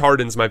 James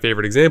Harden's my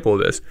favorite example of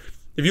this.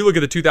 If you look at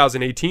the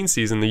 2018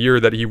 season, the year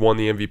that he won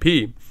the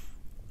MVP,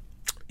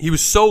 he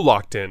was so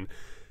locked in,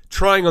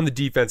 trying on the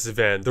defensive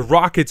end. The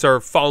Rockets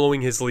are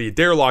following his lead.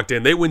 They're locked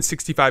in. They win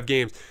 65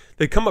 games.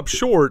 They come up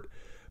short,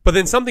 but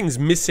then something's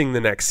missing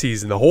the next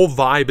season. The whole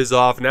vibe is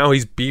off. Now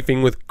he's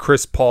beefing with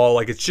Chris Paul.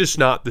 Like, it's just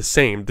not the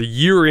same. The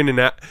year in and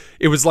out,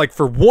 it was like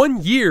for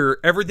 1 year,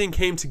 everything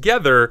came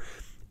together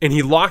and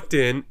he locked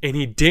in and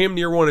he damn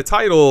near won a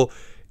title.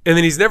 And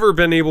then he's never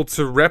been able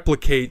to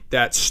replicate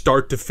that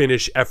start to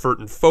finish effort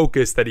and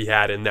focus that he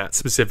had in that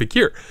specific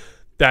year.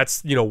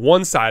 That's,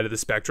 one side of the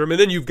spectrum. And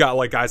then you've got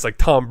like guys like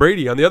Tom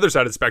Brady on the other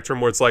side of the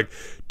spectrum where it's like,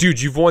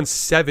 dude, you've won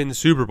 7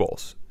 Super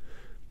Bowls.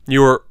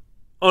 You're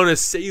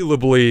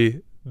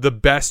unassailably the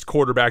best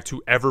quarterback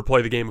to ever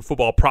play the game of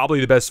football,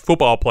 probably the best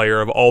football player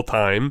of all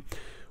time.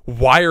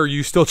 Why are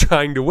you still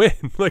trying to win?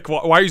 Like,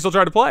 why are you still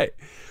trying to play?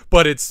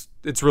 But it's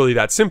really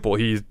that simple.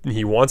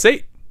 He wants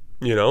 8.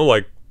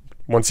 Like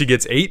once he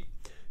gets 8,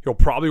 he'll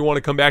probably want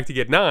to come back to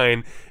get 9,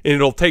 and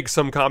it'll take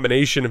some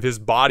combination of his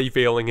body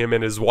failing him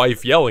and his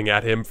wife yelling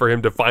at him for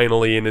him to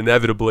finally and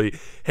inevitably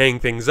hang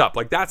things up.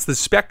 Like, that's the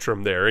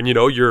spectrum there. And,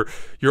 your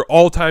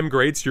all-time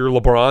greats, your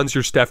LeBrons,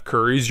 your Steph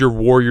Currys, your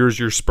Warriors,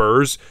 your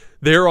Spurs,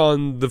 they're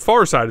on the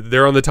far side.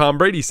 They're on the Tom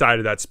Brady side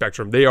of that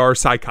spectrum. They are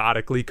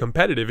psychotically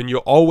competitive, and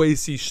you'll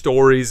always see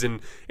stories and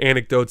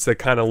anecdotes that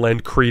kind of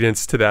lend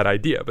credence to that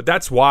idea. But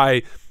that's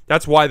why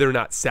they're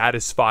not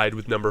satisfied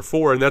with number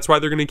 4, and that's why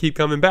they're going to keep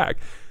coming back.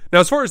 Now,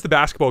 as far as the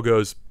basketball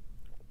goes,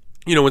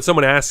 when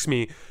someone asks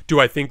me, do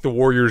I think the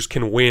Warriors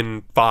can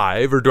win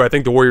 5 or do I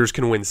think the Warriors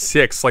can win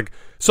 6? Like,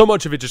 so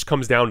much of it just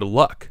comes down to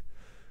luck.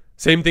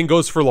 Same thing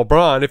goes for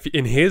LeBron if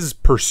in his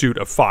pursuit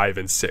of 5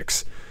 and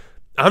 6.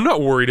 I'm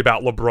not worried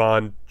about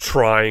LeBron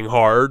trying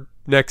hard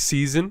next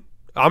season.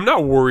 I'm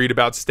not worried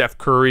about Steph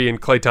Curry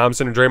and Klay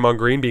Thompson and Draymond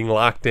Green being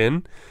locked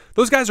in.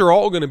 Those guys are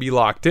all going to be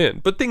locked in,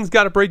 but things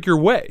got to break your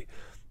way.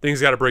 Things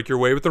got to break your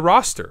way with the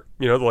roster.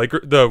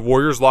 The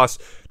Warriors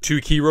lost 2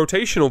 key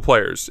rotational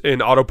players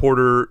in Otto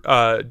Porter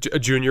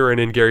Jr. and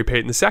in Gary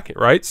Payton II,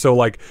 right? So,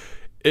 like,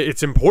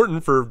 it's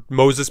important for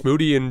Moses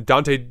Moody and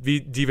Dante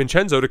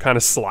DiVincenzo to kind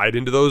of slide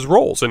into those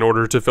roles in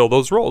order to fill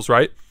those roles,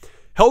 right?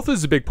 Health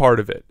is a big part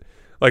of it.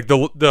 Like,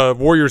 the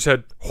Warriors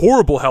had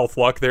horrible health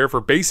luck there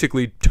for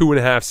basically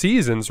 2.5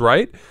 seasons,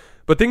 right?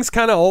 But things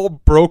kind of all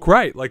broke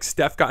right. Like,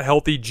 Steph got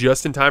healthy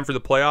just in time for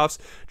the playoffs.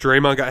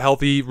 Draymond got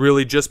healthy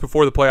really just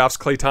before the playoffs.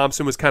 Klay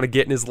Thompson was kind of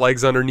getting his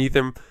legs underneath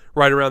him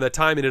right around that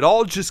time. And it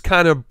all just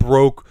kind of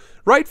broke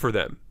right for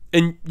them.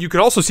 And you can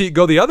also see it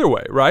go the other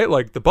way, right?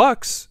 Like, the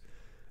Bucks,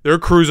 they're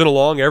cruising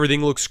along.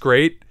 Everything looks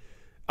great.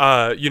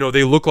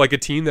 They look like a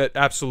team that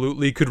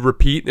absolutely could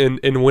repeat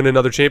and win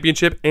another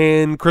championship.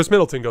 And Chris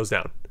Middleton goes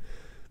down.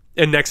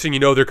 And next thing you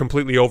know, they're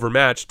completely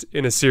overmatched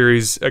in a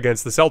series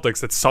against the Celtics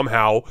that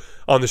somehow,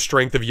 on the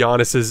strength of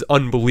Giannis's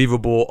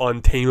unbelievable,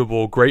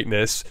 untamable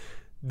greatness,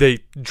 they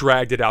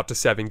dragged it out to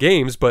 7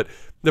 games. But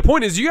the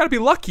point is, you got to be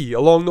lucky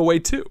along the way,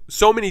 too.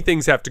 So many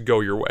things have to go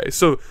your way.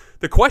 So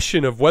the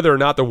question of whether or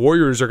not the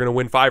Warriors are going to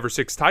win 5 or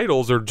 6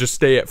 titles or just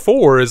stay at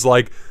 4 is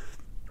like,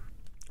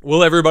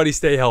 will everybody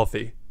stay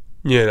healthy?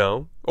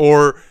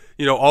 Or...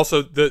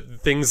 also the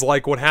things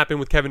like what happened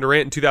with Kevin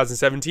Durant in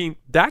 2017,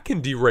 that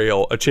can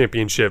derail a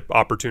championship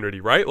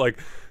opportunity, right? Like,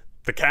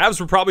 the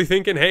Cavs were probably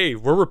thinking, hey,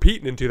 we're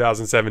repeating in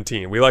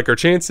 2017. We like our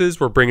chances.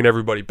 We're bringing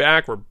everybody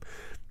back.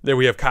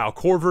 We have Kyle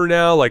Korver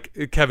now.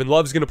 Like, Kevin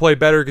Love's going to play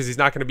better because he's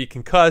not going to be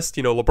concussed.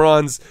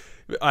 LeBron's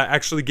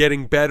actually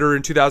getting better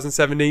in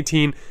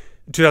 2017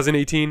 and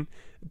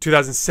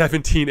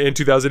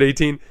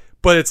 2018.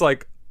 But it's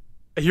like,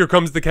 here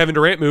comes the Kevin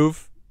Durant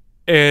move.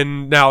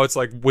 And now it's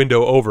like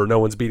window over. No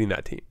one's beating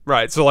that team,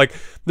 right? So, like,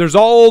 there's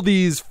all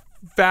these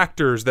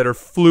factors that are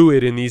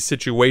fluid in these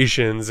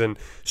situations, and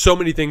so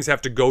many things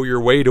have to go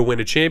your way to win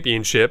a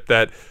championship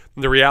that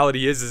the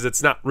reality is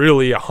it's not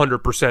really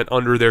 100%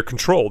 under their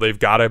control. They've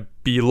got to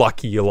be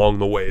lucky along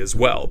the way as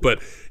well.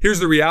 But here's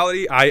the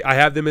reality. I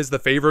have them as the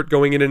favorite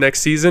going into next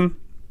season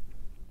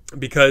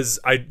because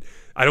I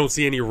don't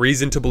see any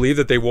reason to believe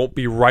that they won't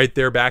be right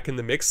there back in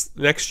the mix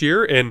next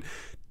year. And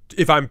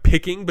if I'm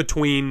picking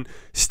between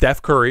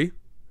Steph Curry,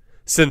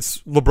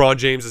 since LeBron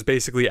James is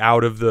basically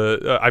out of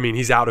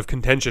he's out of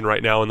contention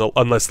right now,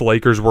 unless the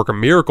Lakers work a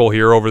miracle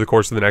here over the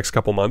course of the next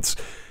couple months.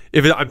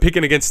 If I'm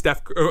picking against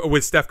Steph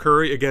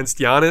Curry against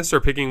Giannis, or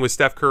picking with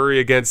Steph Curry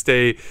against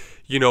a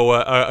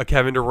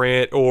Kevin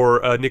Durant or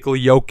a Nikola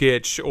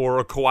Jokic or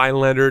a Kawhi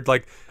Leonard,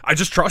 like, I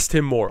just trust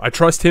him more. I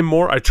trust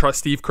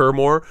Steve Kerr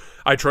more.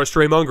 I trust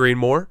Draymond Green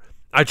more.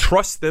 I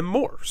trust them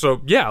more.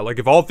 So, yeah, like,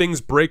 if all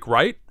things break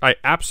right, I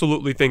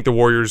absolutely think the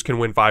Warriors can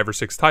win 5 or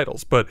 6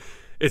 titles. But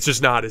it's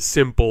just not as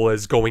simple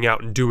as going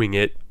out and doing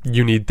it.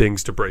 You need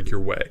things to break your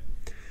way.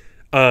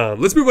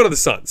 Let's move on to the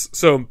Suns.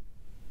 So,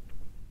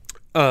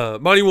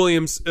 Monty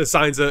Williams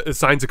signs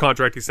a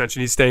contract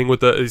extension. He's staying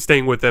with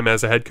them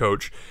as a head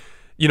coach.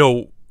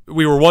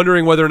 we were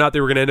wondering whether or not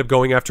they were going to end up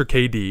going after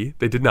KD.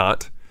 They did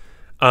not.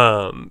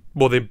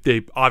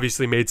 They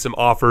obviously made some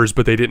offers,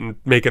 but they didn't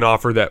make an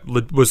offer that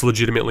was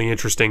legitimately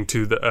interesting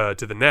to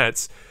the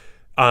Nets.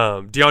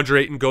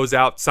 DeAndre Ayton goes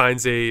out,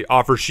 signs a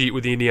offer sheet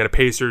with the Indiana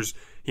Pacers.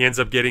 He ends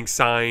up getting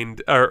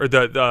signed, or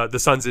the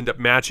Suns end up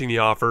matching the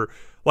offer.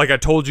 Like I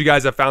told you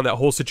guys, I found that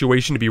whole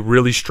situation to be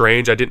really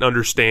strange. I didn't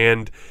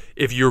understand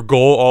if your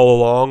goal all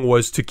along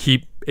was to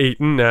keep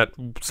Ayton at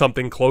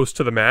something close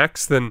to the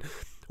max, then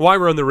why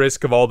run the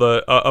risk of all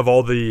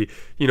the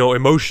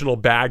emotional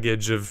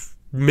baggage of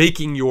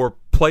making your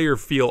player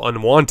feel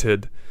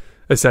unwanted,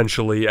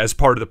 essentially, as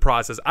part of the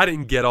process. I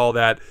didn't get all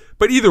that,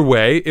 but either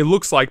way, it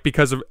looks like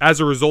as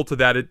a result of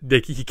that,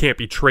 he can't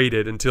be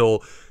traded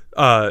until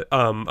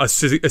a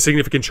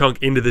significant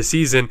chunk into the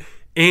season,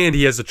 and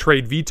he has a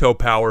trade veto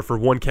power for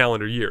 1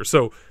 calendar year.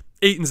 So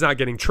Ayton's not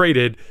getting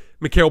traded.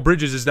 Mikal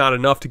Bridges is not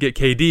enough to get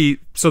KD,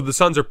 so the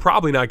Suns are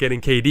probably not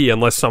getting KD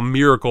unless some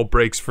miracle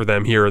breaks for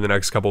them here in the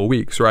next couple of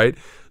weeks, right?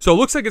 So it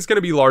looks like it's going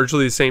to be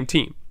largely the same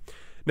team.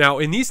 Now,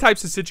 in these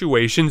types of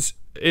situations,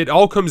 it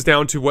all comes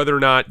down to whether or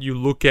not you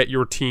look at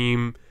your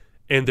team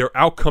and their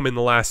outcome in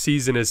the last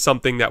season as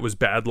something that was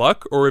bad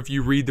luck, or if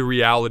you read the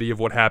reality of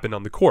what happened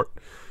on the court.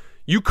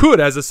 You could,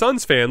 as a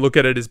Suns fan, look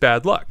at it as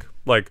bad luck.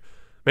 Like,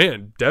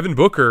 man, Devin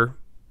Booker,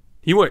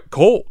 he went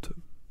cold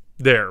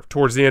there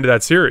towards the end of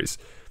that series.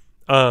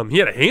 He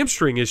had a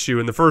hamstring issue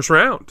in the first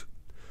round.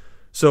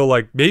 So,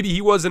 like, maybe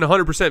he wasn't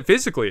 100%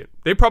 physically.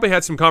 They probably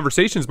had some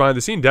conversations behind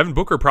the scene. Devin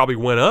Booker probably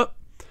went up,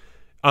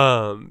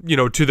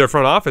 to their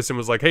front office and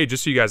was like, hey,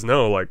 just so you guys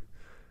know, like,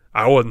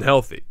 I wasn't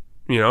healthy.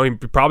 He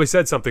probably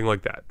said something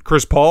like that.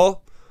 Chris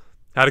Paul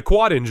had a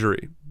quad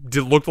injury.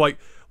 Looked like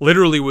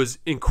literally was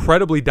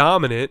incredibly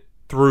dominant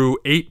through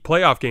 8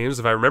 playoff games,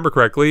 if I remember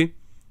correctly,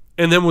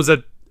 and then was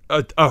a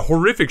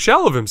horrific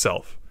shell of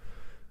himself.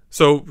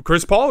 So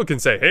Chris Paul can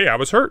say, hey, I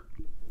was hurt.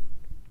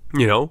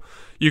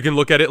 You can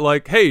look at it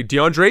like, hey,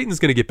 DeAndre Ayton's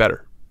going to get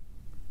better.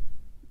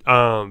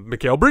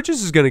 Mikal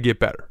Bridges is going to get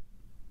better.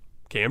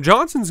 Cam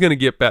Johnson's going to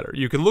get better.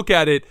 You can look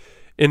at it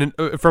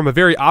from a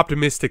very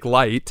optimistic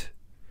light,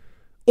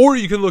 or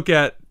you can look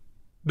at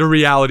the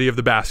reality of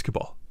the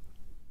basketball.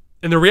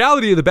 And the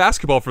reality of the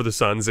basketball for the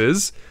Suns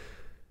is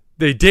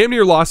they damn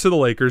near lost to the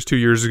Lakers 2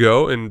 years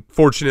ago, and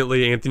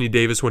fortunately Anthony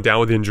Davis went down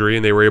with injury,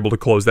 and they were able to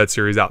close that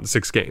series out in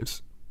 6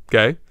 games.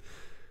 Okay?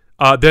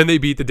 Then they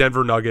beat the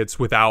Denver Nuggets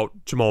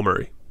without Jamal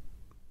Murray.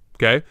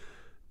 Okay?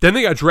 Then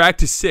they got dragged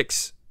to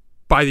 6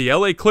 by the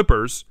LA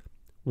Clippers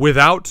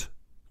without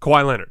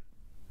Kawhi Leonard.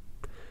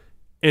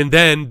 And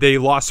then they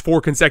lost 4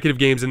 consecutive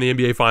games in the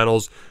NBA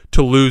Finals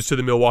to lose to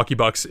the Milwaukee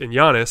Bucks and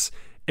Giannis.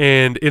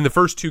 And in the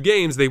first 2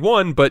 games, they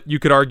won, but you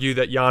could argue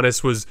that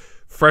Giannis was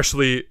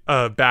freshly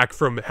back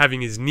from having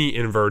his knee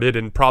inverted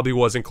and probably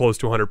wasn't close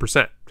to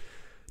 100%.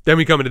 Then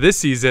we come into this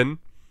season,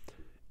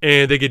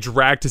 and they get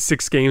dragged to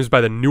 6 games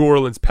by the New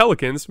Orleans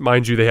Pelicans.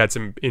 Mind you, they had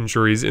some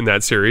injuries in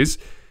that series.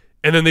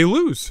 And then they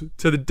lose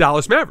to the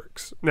Dallas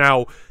Mavericks.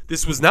 Now,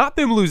 this was not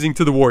them losing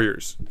to the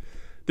Warriors.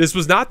 This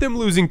was not them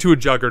losing to a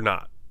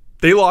juggernaut.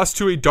 They lost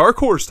to a dark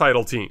horse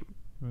title team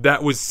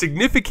that was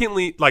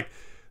significantly,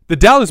 the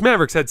Dallas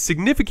Mavericks had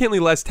significantly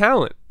less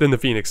talent than the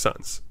Phoenix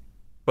Suns.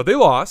 But they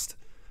lost,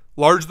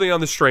 largely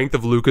on the strength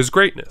of Luka's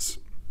greatness.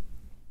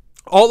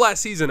 All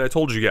last season, I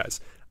told you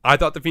guys, I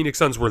thought the Phoenix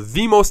Suns were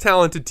the most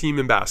talented team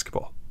in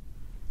basketball.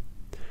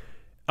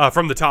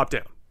 From the top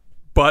down.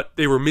 But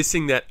they were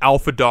missing that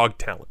alpha dog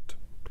talent.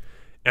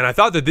 And I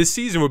thought that this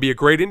season would be a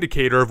great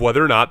indicator of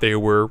whether or not they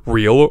were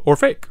real or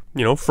fake.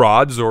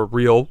 Frauds or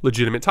real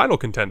legitimate title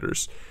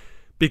contenders.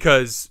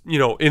 Because,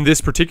 in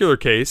this particular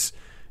case,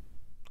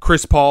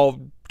 Chris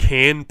Paul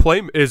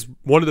is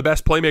one of the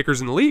best playmakers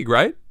in the league,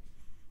 right?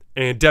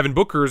 And Devin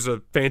Booker is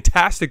a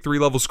fantastic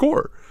 3-level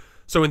scorer.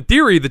 So in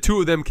theory, the two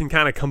of them can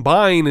kind of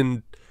combine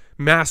and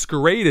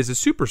masquerade as a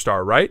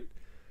superstar, right?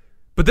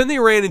 But then they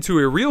ran into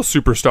a real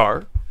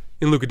superstar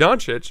in Luka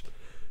Doncic,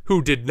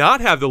 who did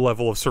not have the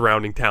level of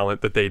surrounding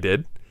talent that they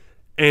did,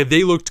 and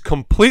they looked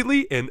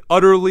completely and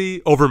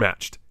utterly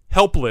overmatched,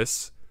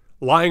 helpless,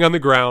 lying on the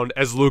ground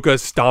as Luka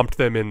stomped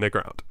them in the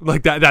ground.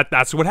 Like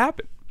that's what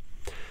happened.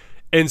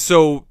 And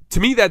so to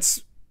me,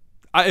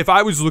 if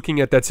I was looking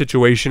at that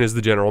situation as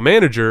the general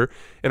manager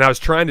and I was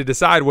trying to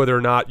decide whether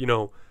or not,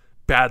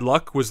 bad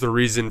luck was the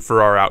reason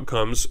for our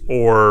outcomes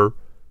or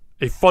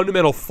a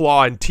fundamental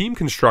flaw in team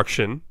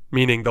construction,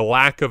 meaning the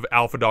lack of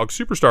alpha dog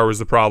superstar was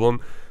the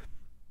problem,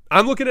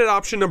 I'm looking at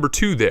option number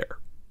 2 there.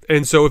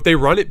 And so if they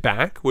run it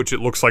back, which it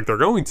looks like they're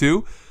going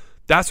to,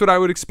 that's what I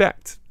would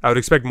expect. I would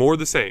expect more of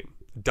the same.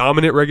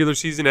 Dominant regular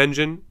season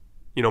engine.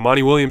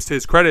 Monty Williams, to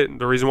his credit,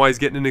 the reason why he's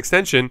getting an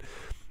extension,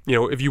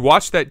 if you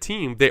watch that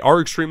team, they are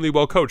extremely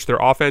well coached. Their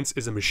offense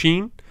is a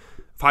machine.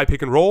 5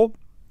 pick and roll.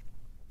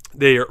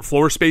 Their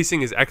floor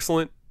spacing is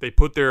excellent. They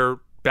put their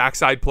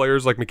backside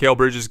players like Mikal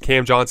Bridges,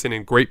 Cam Johnson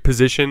in great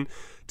position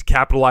to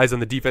capitalize on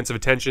the defensive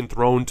attention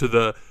thrown to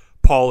the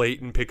Paul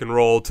Ayton pick and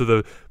roll, to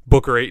the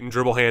Booker Ayton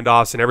dribble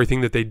handoffs and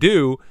everything that they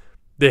do.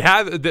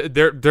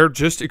 they're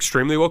just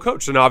extremely well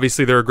coached, and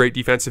obviously they're a great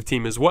defensive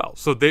team as well.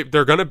 So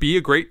they're going to be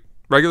a great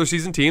regular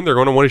season team. They're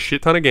going to win a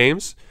shit ton of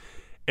games,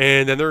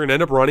 and then they're going to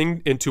end up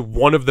running into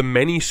one of the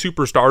many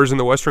superstars in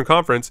the Western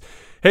Conference.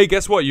 Hey,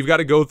 guess what? You've got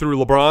to go through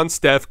LeBron,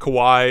 Steph,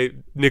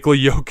 Kawhi, Nikola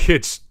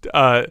Jokic,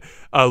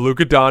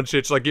 Luka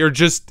Doncic. Like,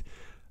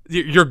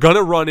 you're going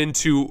to run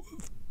into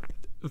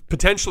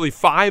potentially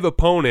 5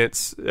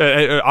 opponents.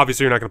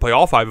 Obviously, you're not going to play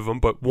all 5 of them,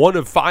 but 1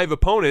 of 5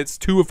 opponents,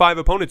 2 of 5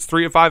 opponents,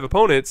 3 of 5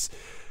 opponents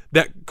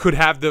that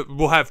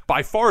will have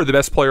by far the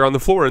best player on the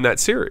floor in that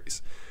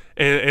series.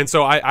 And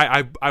so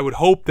I would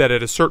hope that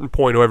at a certain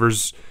point,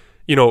 whoever's,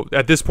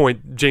 at this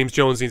point, James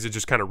Jones needs to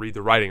just kind of read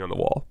the writing on the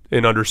wall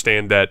and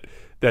understand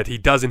that he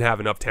doesn't have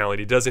enough talent.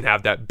 He doesn't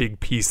have that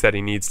big piece that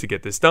he needs to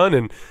get this done,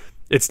 and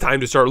it's time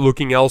to start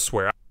looking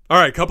elsewhere. All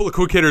right, a couple of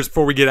quick hitters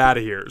before we get out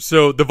of here.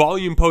 So The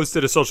Volume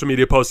posted a social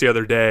media post the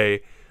other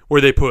day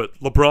where they put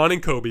LeBron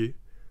and Kobe,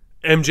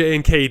 MJ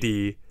and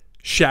KD,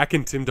 Shaq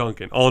and Tim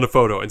Duncan all in a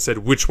photo and said,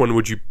 which one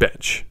would you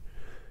bench?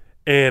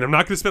 And I'm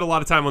not going to spend a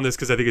lot of time on this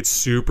because I think it's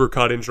super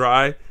cut and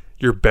dry.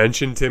 You're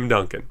benching Tim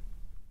Duncan.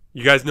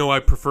 You guys know I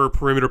prefer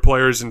perimeter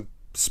players and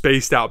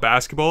spaced out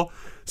basketball.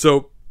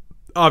 So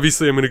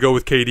obviously I'm going to go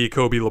with KD,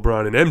 Kobe,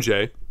 LeBron, and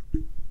MJ.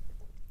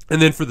 And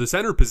then for the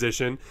center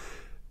position,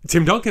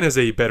 Tim Duncan has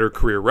a better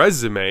career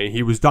resume.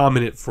 He was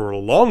dominant for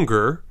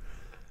longer,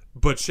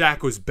 but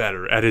Shaq was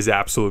better at his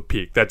absolute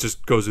peak. That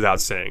just goes without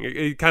saying.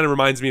 It kind of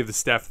reminds me of the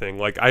Steph thing.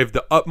 Like, I have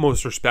the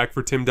utmost respect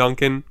for Tim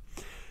Duncan.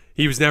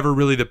 He was never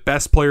really the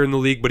best player in the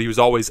league, but he was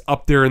always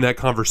up there in that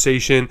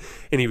conversation,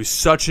 and he was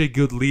such a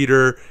good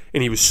leader,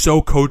 and he was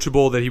so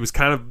coachable that he was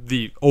kind of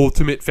the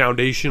ultimate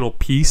foundational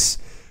piece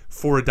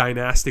for a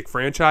dynastic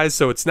franchise.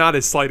 So it's not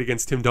a slight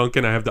against Tim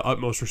Duncan. I have the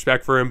utmost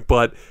respect for him,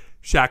 but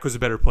Shaq was a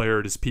better player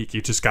at his peak.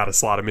 You just got to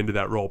slot him into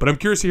that role. But I'm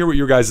curious to hear what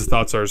your guys'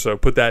 thoughts are, so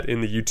put that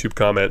in the YouTube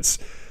comments.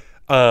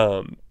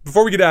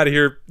 Before we get out of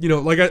here,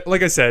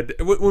 like I said,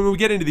 when we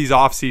get into these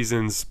off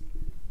seasons,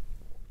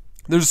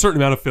 there's a certain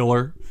amount of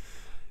filler.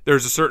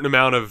 There's a certain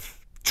amount of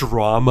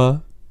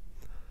drama.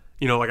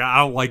 I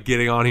don't like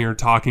getting on here and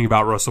talking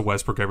about Russell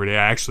Westbrook every day.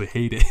 I actually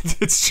hate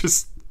it. It's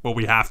just what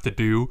we have to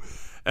do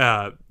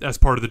as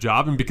part of the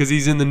job, and because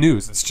he's in the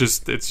news, it's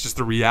just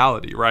the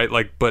reality,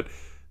 right? But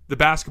the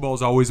basketball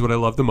is always what I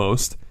love the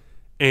most,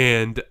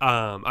 and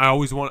I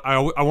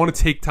want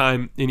to take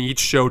time in each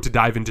show to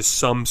dive into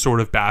some sort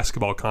of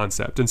basketball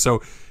concept. And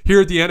so here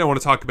at the end, I want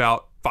to talk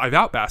about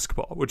 5-out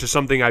basketball, which is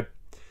something I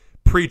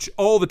preach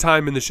all the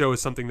time in the show,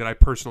 is something that I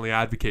personally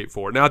advocate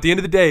for. Now, at the end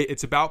of the day,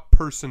 it's about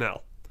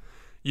personnel.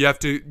 You have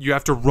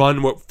to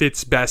run what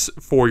fits best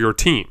for your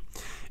team.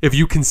 If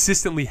you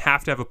consistently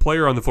have to have a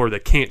player on the floor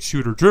that can't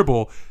shoot or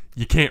dribble,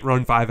 you can't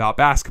run 5-out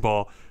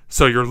basketball,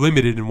 so you're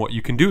limited in what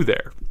you can do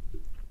there.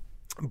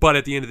 But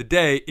at the end of the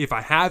day, if I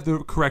have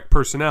the correct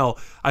personnel,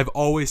 I've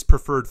always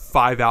preferred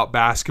 5-out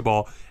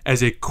basketball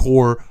as a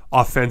core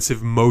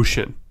offensive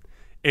motion.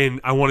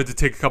 And I wanted to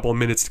take a couple of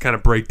minutes to kind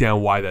of break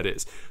down why that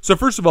is. So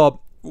first of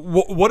all,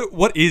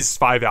 what is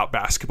 5-out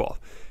basketball?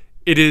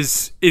 It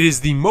is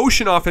the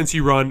motion offense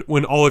you run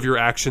when all of your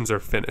actions are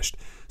finished.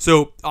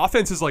 So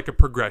offense is like a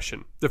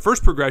progression. The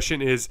first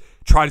progression is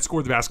try to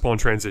score the basketball in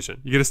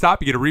transition. You get a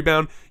stop, you get a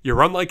rebound, you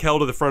run like hell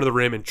to the front of the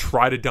rim and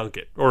try to dunk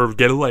it or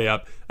get a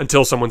layup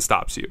until someone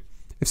stops you.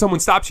 If someone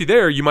stops you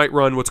there, you might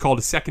run what's called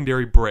a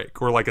secondary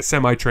break or like a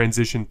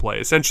semi-transition play.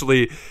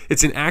 Essentially,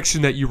 it's an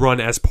action that you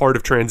run as part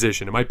of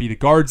transition. It might be the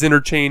guards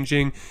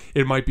interchanging.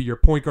 It might be your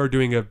point guard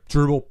doing a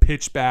dribble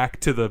pitch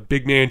back to the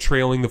big man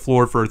trailing the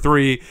floor for a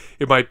 3.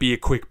 It might be a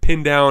quick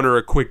pin down or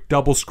a quick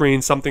double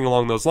screen, something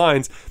along those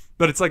lines.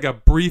 But it's like a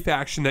brief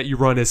action that you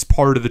run as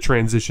part of the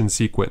transition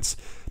sequence.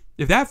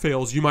 If that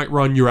fails, you might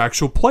run your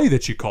actual play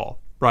that you call,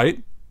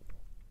 right?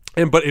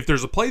 But if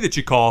there's a play that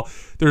you call,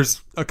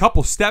 there's a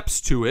couple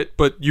steps to it,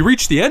 but you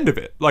reach the end of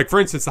it. Like, for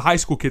instance, the high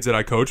school kids that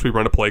I coach, we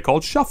run a play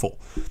called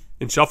shuffle.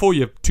 In shuffle,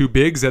 you have 2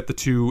 bigs at the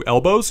 2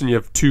 elbows, and you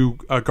have 2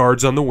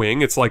 guards on the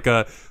wing. It's like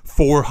a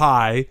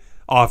 4-high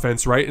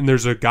offense, right? And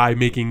there's a guy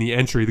making the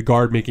entry, the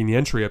guard making the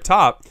entry up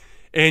top.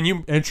 And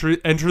you enter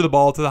the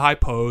ball to the high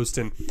post,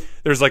 and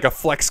there's like a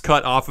flex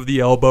cut off of the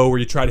elbow where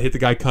you try to hit the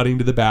guy cutting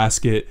to the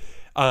basket.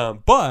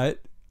 And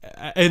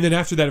then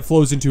after that, it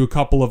flows into a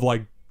couple of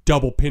like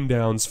double pin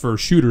downs for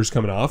shooters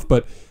coming off.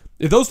 But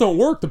if those don't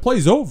work, the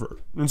play's over.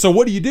 And so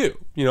what do you do?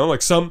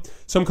 Like some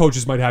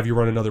coaches might have you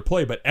run another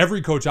play, but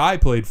every coach I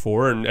played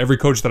for and every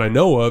coach that I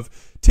know of,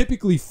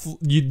 typically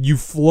you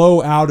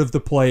flow out of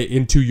the play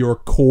into your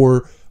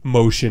core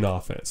motion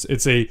offense.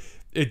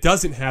 It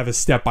doesn't have a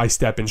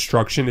step-by-step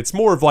instruction. It's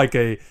more of like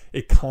a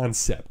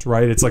concept,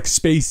 right? It's like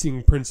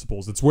spacing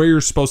principles. It's where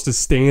you're supposed to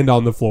stand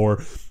on the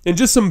floor and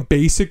just some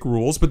basic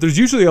rules, but there's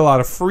usually a lot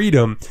of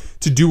freedom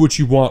to do what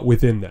you want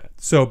within that.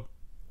 So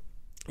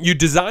you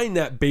design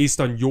that based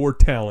on your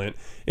talent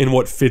and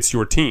what fits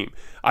your team.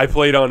 I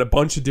played on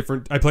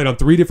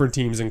 3 different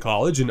teams in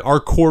college, and our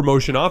core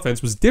motion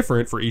offense was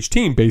different for each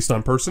team based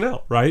on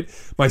personnel, right?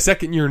 My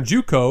second year in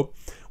JUCO,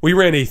 we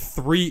ran a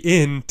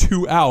 3-in,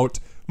 2-out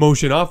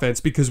motion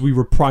offense because we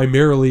were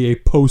primarily a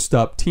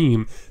post-up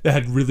team that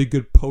had really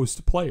good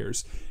post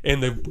players.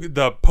 And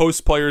the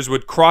post players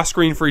would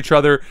cross-screen for each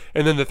other,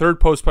 and then the third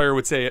post player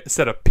would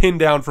set a pin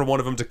down for one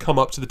of them to come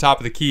up to the top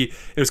of the key.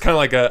 It was kind of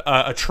like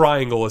a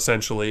triangle,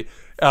 essentially.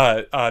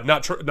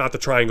 Not the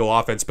triangle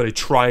offense, but a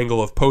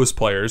triangle of post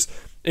players.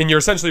 And you're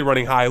essentially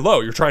running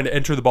high-low. You're trying to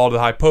enter the ball to the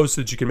high post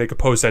so that you can make a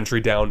post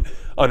entry down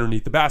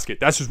underneath the basket.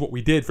 That's just what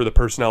we did for the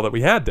personnel that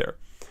we had there.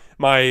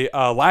 My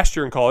last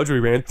year in college, we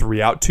ran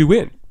 3 out, 2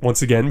 in.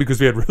 Once again,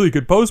 because we had really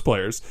good post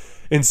players.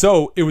 And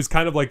so it was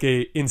kind of like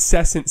a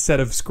incessant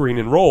set of screen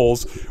and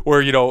rolls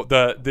where,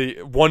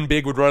 the one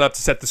big would run up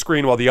to set the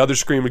screen while the other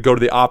screen would go to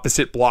the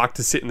opposite block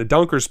to sit in the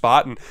dunker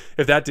spot. And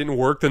if that didn't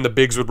work, then the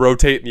bigs would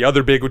rotate and the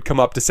other big would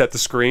come up to set the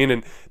screen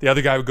and the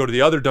other guy would go to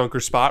the other dunker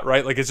spot,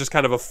 right? Like it's just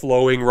kind of a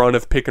flowing run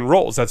of pick and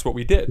rolls. That's what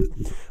we did.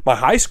 My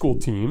high school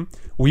team,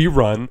 we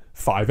run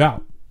 5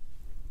 out.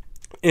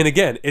 And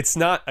again, it's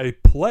not a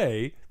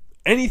play.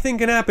 Anything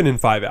can happen in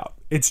 5 out.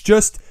 It's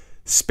just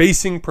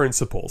spacing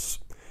principles.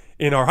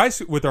 With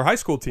our high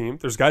school team,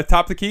 there's a guy at the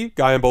top of the key,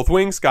 guy on both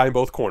wings, guy in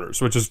both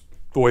corners, which is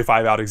the way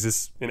 5 out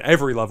exists in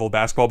every level of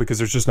basketball because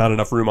there's just not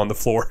enough room on the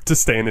floor to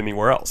stand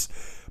anywhere else.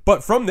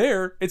 But from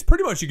there, it's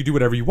pretty much you can do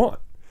whatever you want.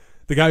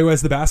 The guy who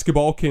has the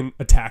basketball can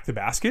attack the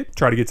basket,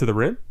 try to get to the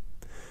rim.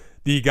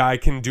 The guy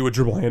can do a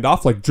dribble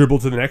handoff, like dribble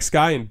to the next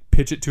guy and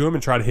pitch it to him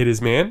and try to hit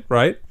his man,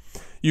 right?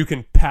 You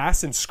can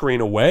pass and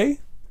screen away.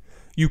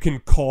 You can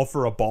call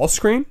for a ball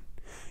screen.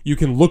 You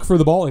can look for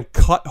the ball and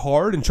cut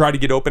hard and try to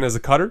get open as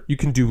a cutter. You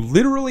can do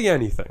literally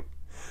anything.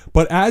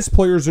 But as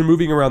players are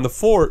moving around the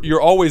floor,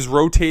 you're always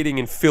rotating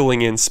and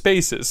filling in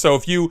spaces. So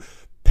if you're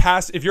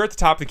at the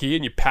top of the key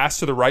and you pass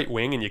to the right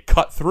wing and you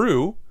cut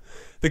through,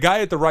 the guy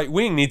at the right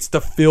wing needs to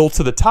fill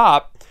to the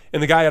top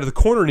and the guy out of the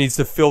corner needs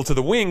to fill to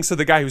the wing so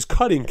the guy who's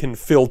cutting can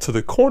fill to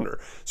the corner.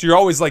 So you're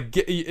always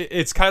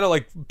it's kind of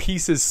like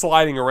pieces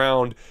sliding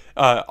around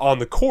on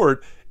the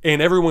court. And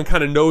everyone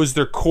kind of knows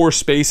their core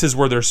spaces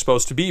where they're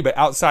supposed to be. But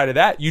outside of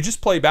that, you just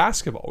play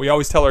basketball. We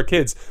always tell our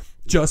kids,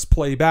 just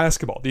play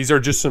basketball. These are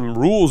just some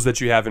rules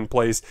that you have in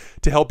place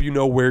to help you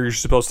know where you're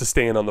supposed to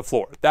stand on the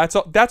floor. That's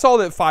all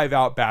that 5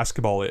 out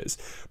basketball is.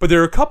 But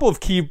there are a couple of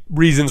key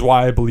reasons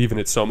why I believe in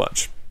it so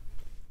much.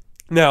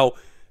 Now,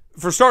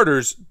 for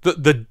starters,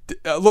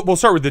 we'll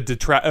start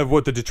with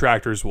what the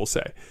detractors will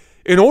say.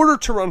 In order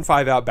to run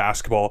 5 out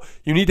basketball,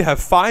 you need to have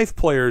 5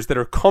 players that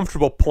are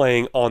comfortable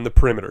playing on the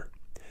perimeter.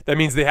 That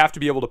means they have to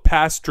be able to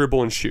pass,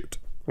 dribble, and shoot.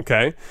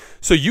 Okay?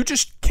 So you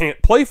just can't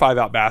play 5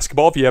 out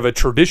basketball if you have a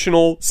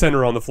traditional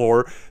center on the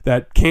floor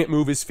that can't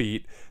move his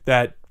feet,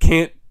 that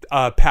can't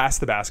pass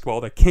the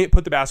basketball, that can't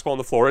put the basketball on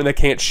the floor, and that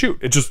can't shoot.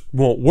 It just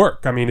won't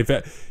work. I mean, if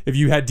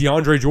you had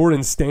DeAndre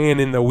Jordan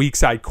stand in the weak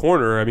side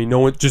corner, I mean, no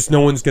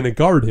one's going to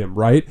guard him,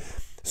 right?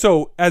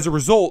 So as a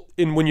result,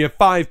 when you have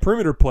 5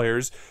 perimeter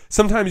players,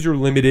 sometimes you're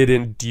limited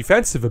in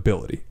defensive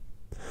ability.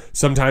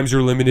 Sometimes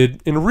you're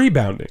limited in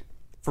rebounding.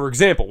 For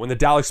example, when the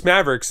Dallas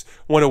Mavericks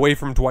went away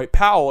from Dwight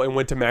Powell and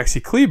went to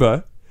Maxi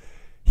Kleber,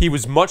 he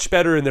was much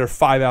better in their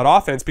 5 out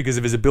offense because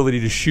of his ability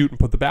to shoot and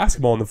put the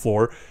basketball on the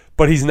floor,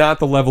 but he's not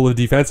the level of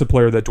defensive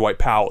player that Dwight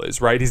Powell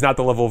is, right? He's not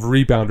the level of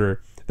rebounder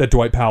that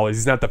Dwight Powell is.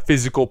 He's not the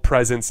physical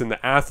presence and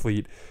the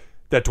athlete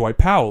that Dwight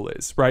Powell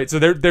is, right? So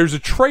there's a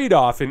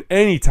trade-off in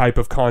any type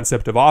of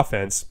concept of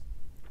offense,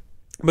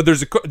 but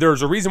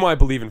there's a reason why I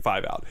believe in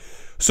 5 out.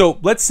 So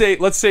let's say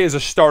as a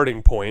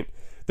starting point,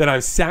 that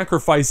I'm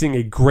sacrificing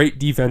a great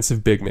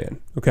defensive big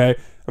man, okay?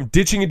 I'm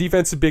ditching a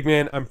defensive big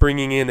man. I'm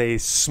bringing in a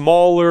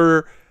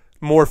smaller,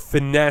 more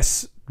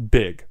finesse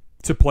big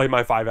to play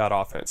my 5 out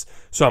offense.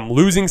 So I'm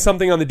losing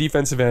something on the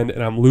defensive end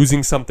and I'm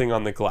losing something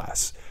on the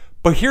glass.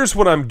 But here's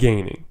what I'm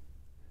gaining.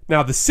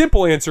 Now, the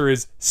simple answer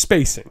is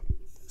spacing.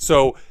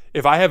 So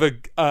if I have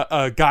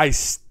a guy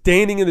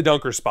standing in the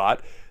dunker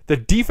spot, the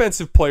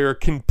defensive player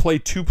can play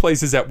 2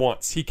 places at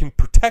once. He can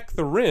protect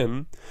the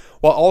rim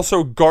while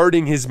also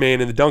guarding his man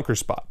in the dunker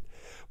spot.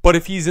 But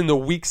if he's in the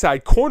weak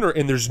side corner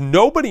and there's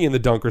nobody in the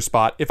dunker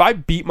spot, if I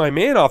beat my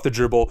man off the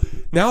dribble,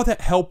 now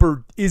that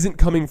helper isn't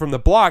coming from the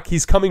block,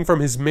 he's coming from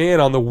his man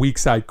on the weak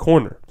side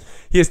corner.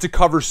 He has to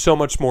cover so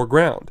much more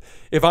ground.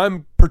 If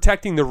I'm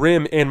protecting the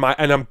rim and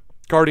I'm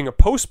guarding a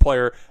post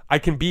player, I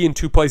can be in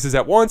 2 places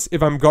at once.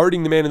 If I'm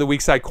guarding the man in the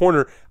weak side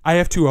corner, I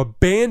have to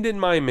abandon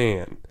my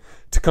man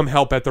to come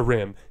help at the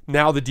rim.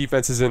 Now the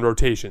defense is in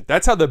rotation.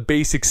 That's how the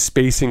basic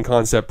spacing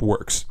concept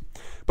works.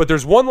 But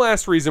there's one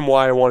last reason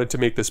why I wanted to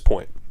make this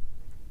point.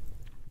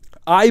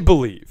 I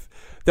believe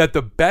that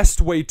the best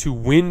way to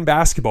win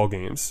basketball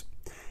games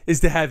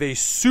is to have a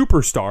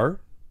superstar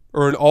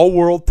or an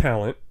all-world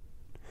talent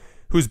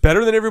who's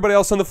better than everybody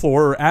else on the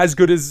floor or as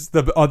good as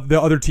the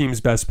other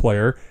team's best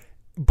player,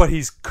 but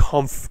he's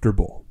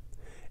comfortable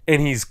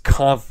and he's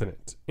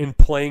confident in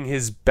playing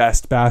his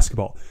best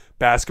basketball.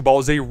 Basketball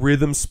is a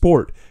rhythm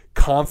sport.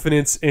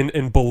 Confidence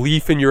and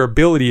belief in your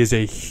ability is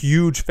a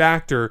huge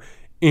factor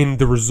in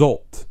the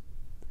result.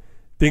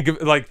 Think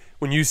of like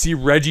when you see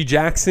Reggie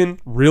Jackson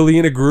really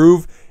in a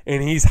groove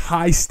and he's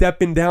high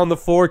stepping down the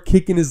floor,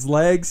 kicking his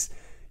legs,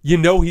 you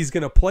know he's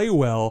going to play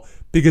well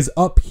because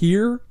up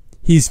here,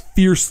 he's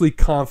fiercely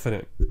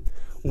confident.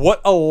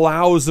 What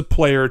allows a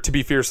player to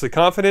be fiercely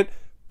confident?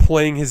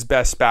 Playing his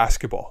best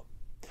basketball.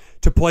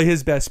 To play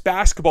his best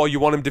basketball, you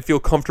want him to feel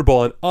comfortable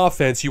on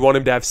offense. You want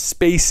him to have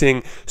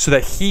spacing so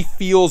that he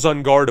feels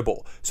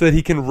unguardable, so that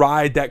he can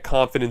ride that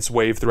confidence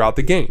wave throughout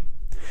the game.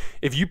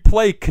 If you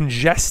play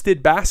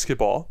congested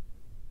basketball,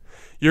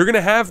 you're going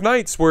to have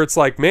nights where it's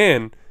like,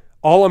 man,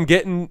 all I'm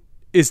getting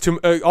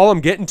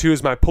to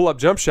is my pull-up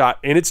jump shot,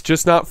 and it's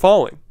just not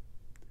falling.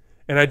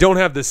 And I don't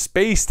have the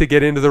space to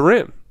get into the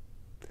rim.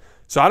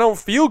 So I don't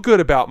feel good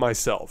about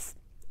myself.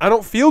 I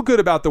don't feel good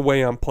about the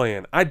way I'm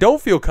playing. I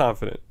don't feel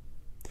confident.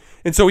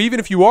 And so even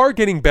if you are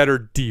getting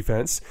better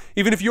defense,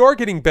 even if you are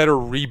getting better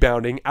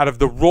rebounding out of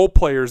the role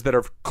players that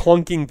are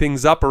clunking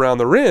things up around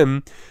the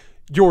rim,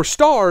 your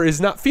star is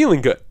not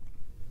feeling good.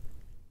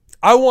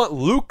 I want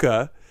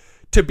Luka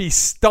to be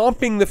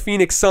stomping the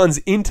Phoenix Suns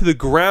into the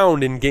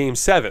ground in Game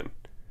 7.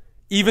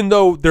 Even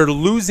though they're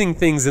losing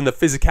things in the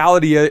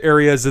physicality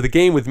areas of the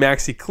game with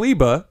Maxi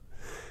Kleber,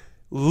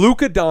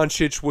 Luka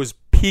Doncic was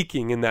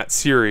peaking in that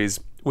series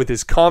with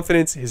his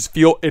confidence, his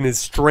feel, and his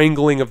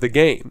strangling of the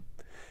game.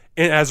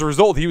 And as a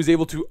result, he was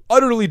able to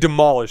utterly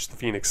demolish the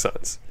Phoenix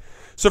Suns.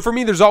 So for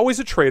me, there's always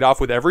a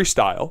trade-off with every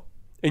style,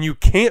 and you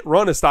can't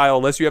run a style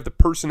unless you have the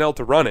personnel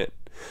to run it.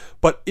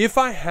 But if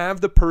I have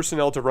the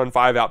personnel to run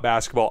 5-out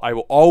basketball, I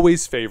will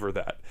always favor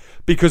that.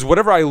 Because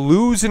whatever I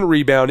lose in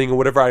rebounding and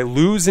whatever I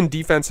lose in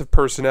defensive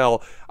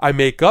personnel, I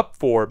make up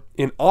for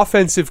in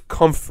offensive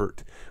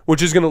comfort,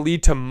 which is going to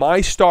lead to my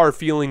star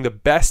feeling the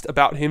best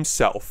about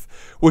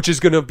himself, which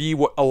is going to be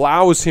what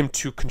allows him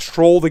to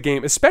control the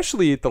game,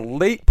 especially at the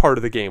late part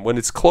of the game when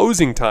it's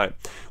closing time,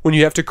 when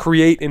you have to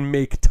create and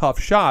make tough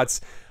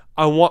shots.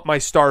 I want my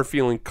star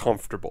feeling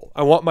comfortable.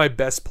 I want my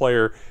best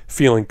player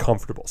feeling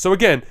comfortable. So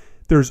again,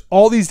 there's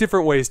all these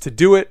different ways to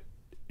do it.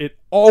 It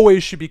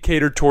always should be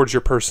catered towards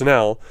your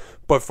personnel.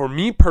 But for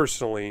me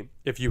personally,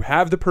 if you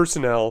have the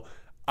personnel,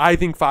 I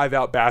think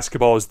 5-out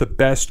basketball is the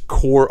best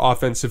core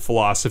offensive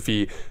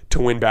philosophy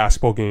to win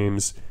basketball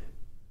games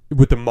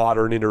with the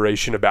modern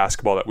iteration of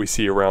basketball that we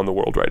see around the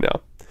world right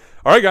now.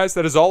 All right, guys,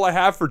 that is all I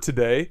have for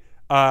today.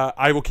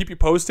 I will keep you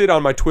posted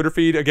on my Twitter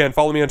feed. Again,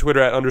 follow me on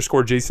Twitter at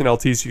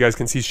 _JasonLT so you guys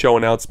can see show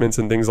announcements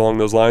and things along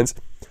those lines.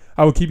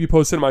 I will keep you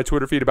posted on my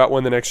Twitter feed about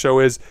when the next show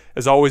is.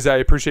 As always, I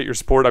appreciate your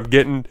support. I'm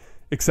getting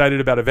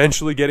excited about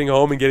eventually getting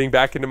home and getting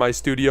back into my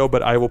studio,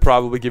 but I will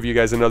probably give you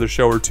guys another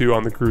show or two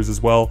on the cruise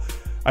as well.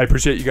 I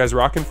appreciate you guys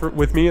rocking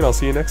with me, and I'll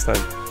see you next time.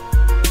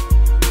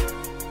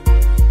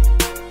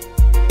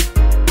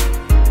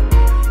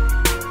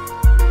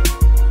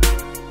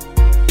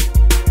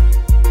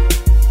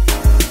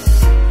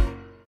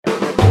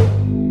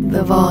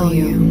 The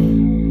volume.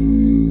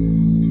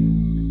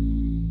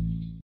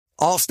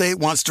 Allstate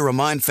wants to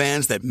remind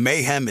fans that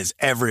mayhem is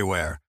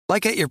everywhere,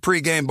 like at your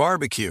pregame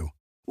barbecue.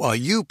 While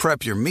you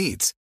prep your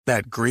meats,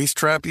 that grease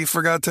trap you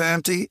forgot to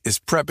empty is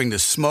prepping to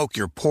smoke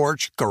your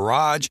porch,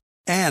 garage,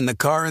 and the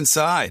car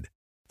inside.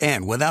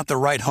 And without the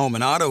right home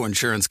and auto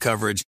insurance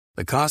coverage,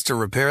 the cost to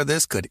repair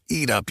this could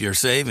eat up your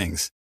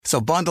savings.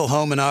 So bundle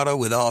home and auto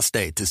with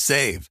Allstate to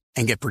save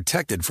and get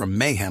protected from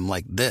mayhem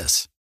like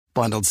this.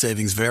 Bundled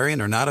savings vary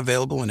and are not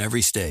available in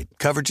every state.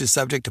 Coverage is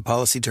subject to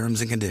policy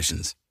terms and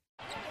conditions.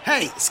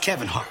 Hey, it's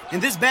Kevin Hart.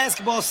 And this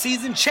basketball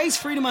season, Chase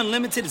Freedom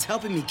Unlimited is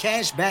helping me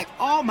cash back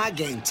all my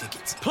game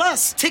tickets.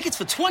 Plus, tickets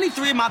for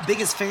 23 of my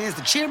biggest fans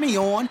to cheer me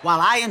on while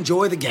I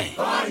enjoy the game.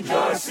 Find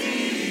your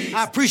seats.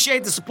 I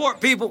appreciate the support,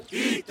 people.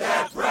 Eat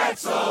that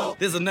pretzel.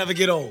 This'll never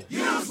get old.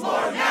 Use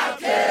more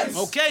napkins.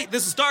 Okay,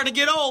 this is starting to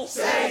get old.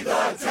 Say the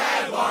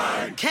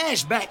tagline.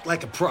 Cash back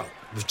like a pro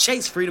with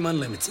Chase Freedom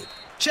Unlimited.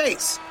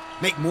 Chase,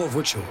 make more of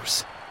what's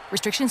yours.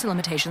 Restrictions and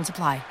limitations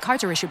apply.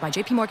 Cards are issued by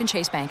JPMorgan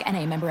Chase Bank,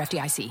 N.A., member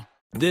FDIC.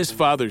 This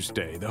Father's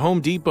Day, the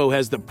Home Depot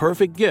has the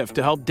perfect gift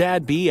to help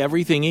Dad be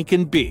everything he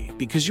can be,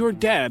 because your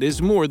dad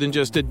is more than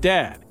just a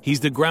dad. He's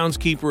the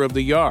groundskeeper of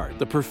the yard,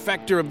 the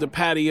perfecter of the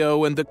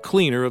patio, and the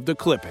cleaner of the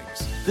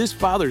clippings. This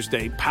Father's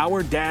Day,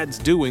 power Dad's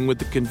doing with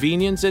the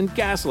convenience and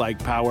gas-like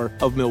power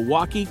of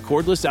Milwaukee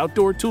cordless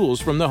outdoor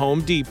tools from the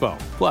Home Depot.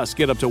 Plus,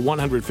 get up to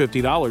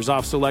 $150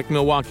 off select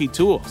Milwaukee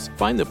tools.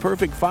 Find the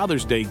perfect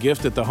Father's Day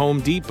gift at the Home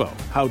Depot.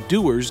 How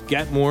doers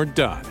get more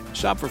done.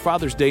 Shop for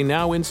Father's Day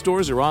now in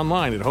stores or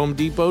online at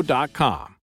HomeDepot.com.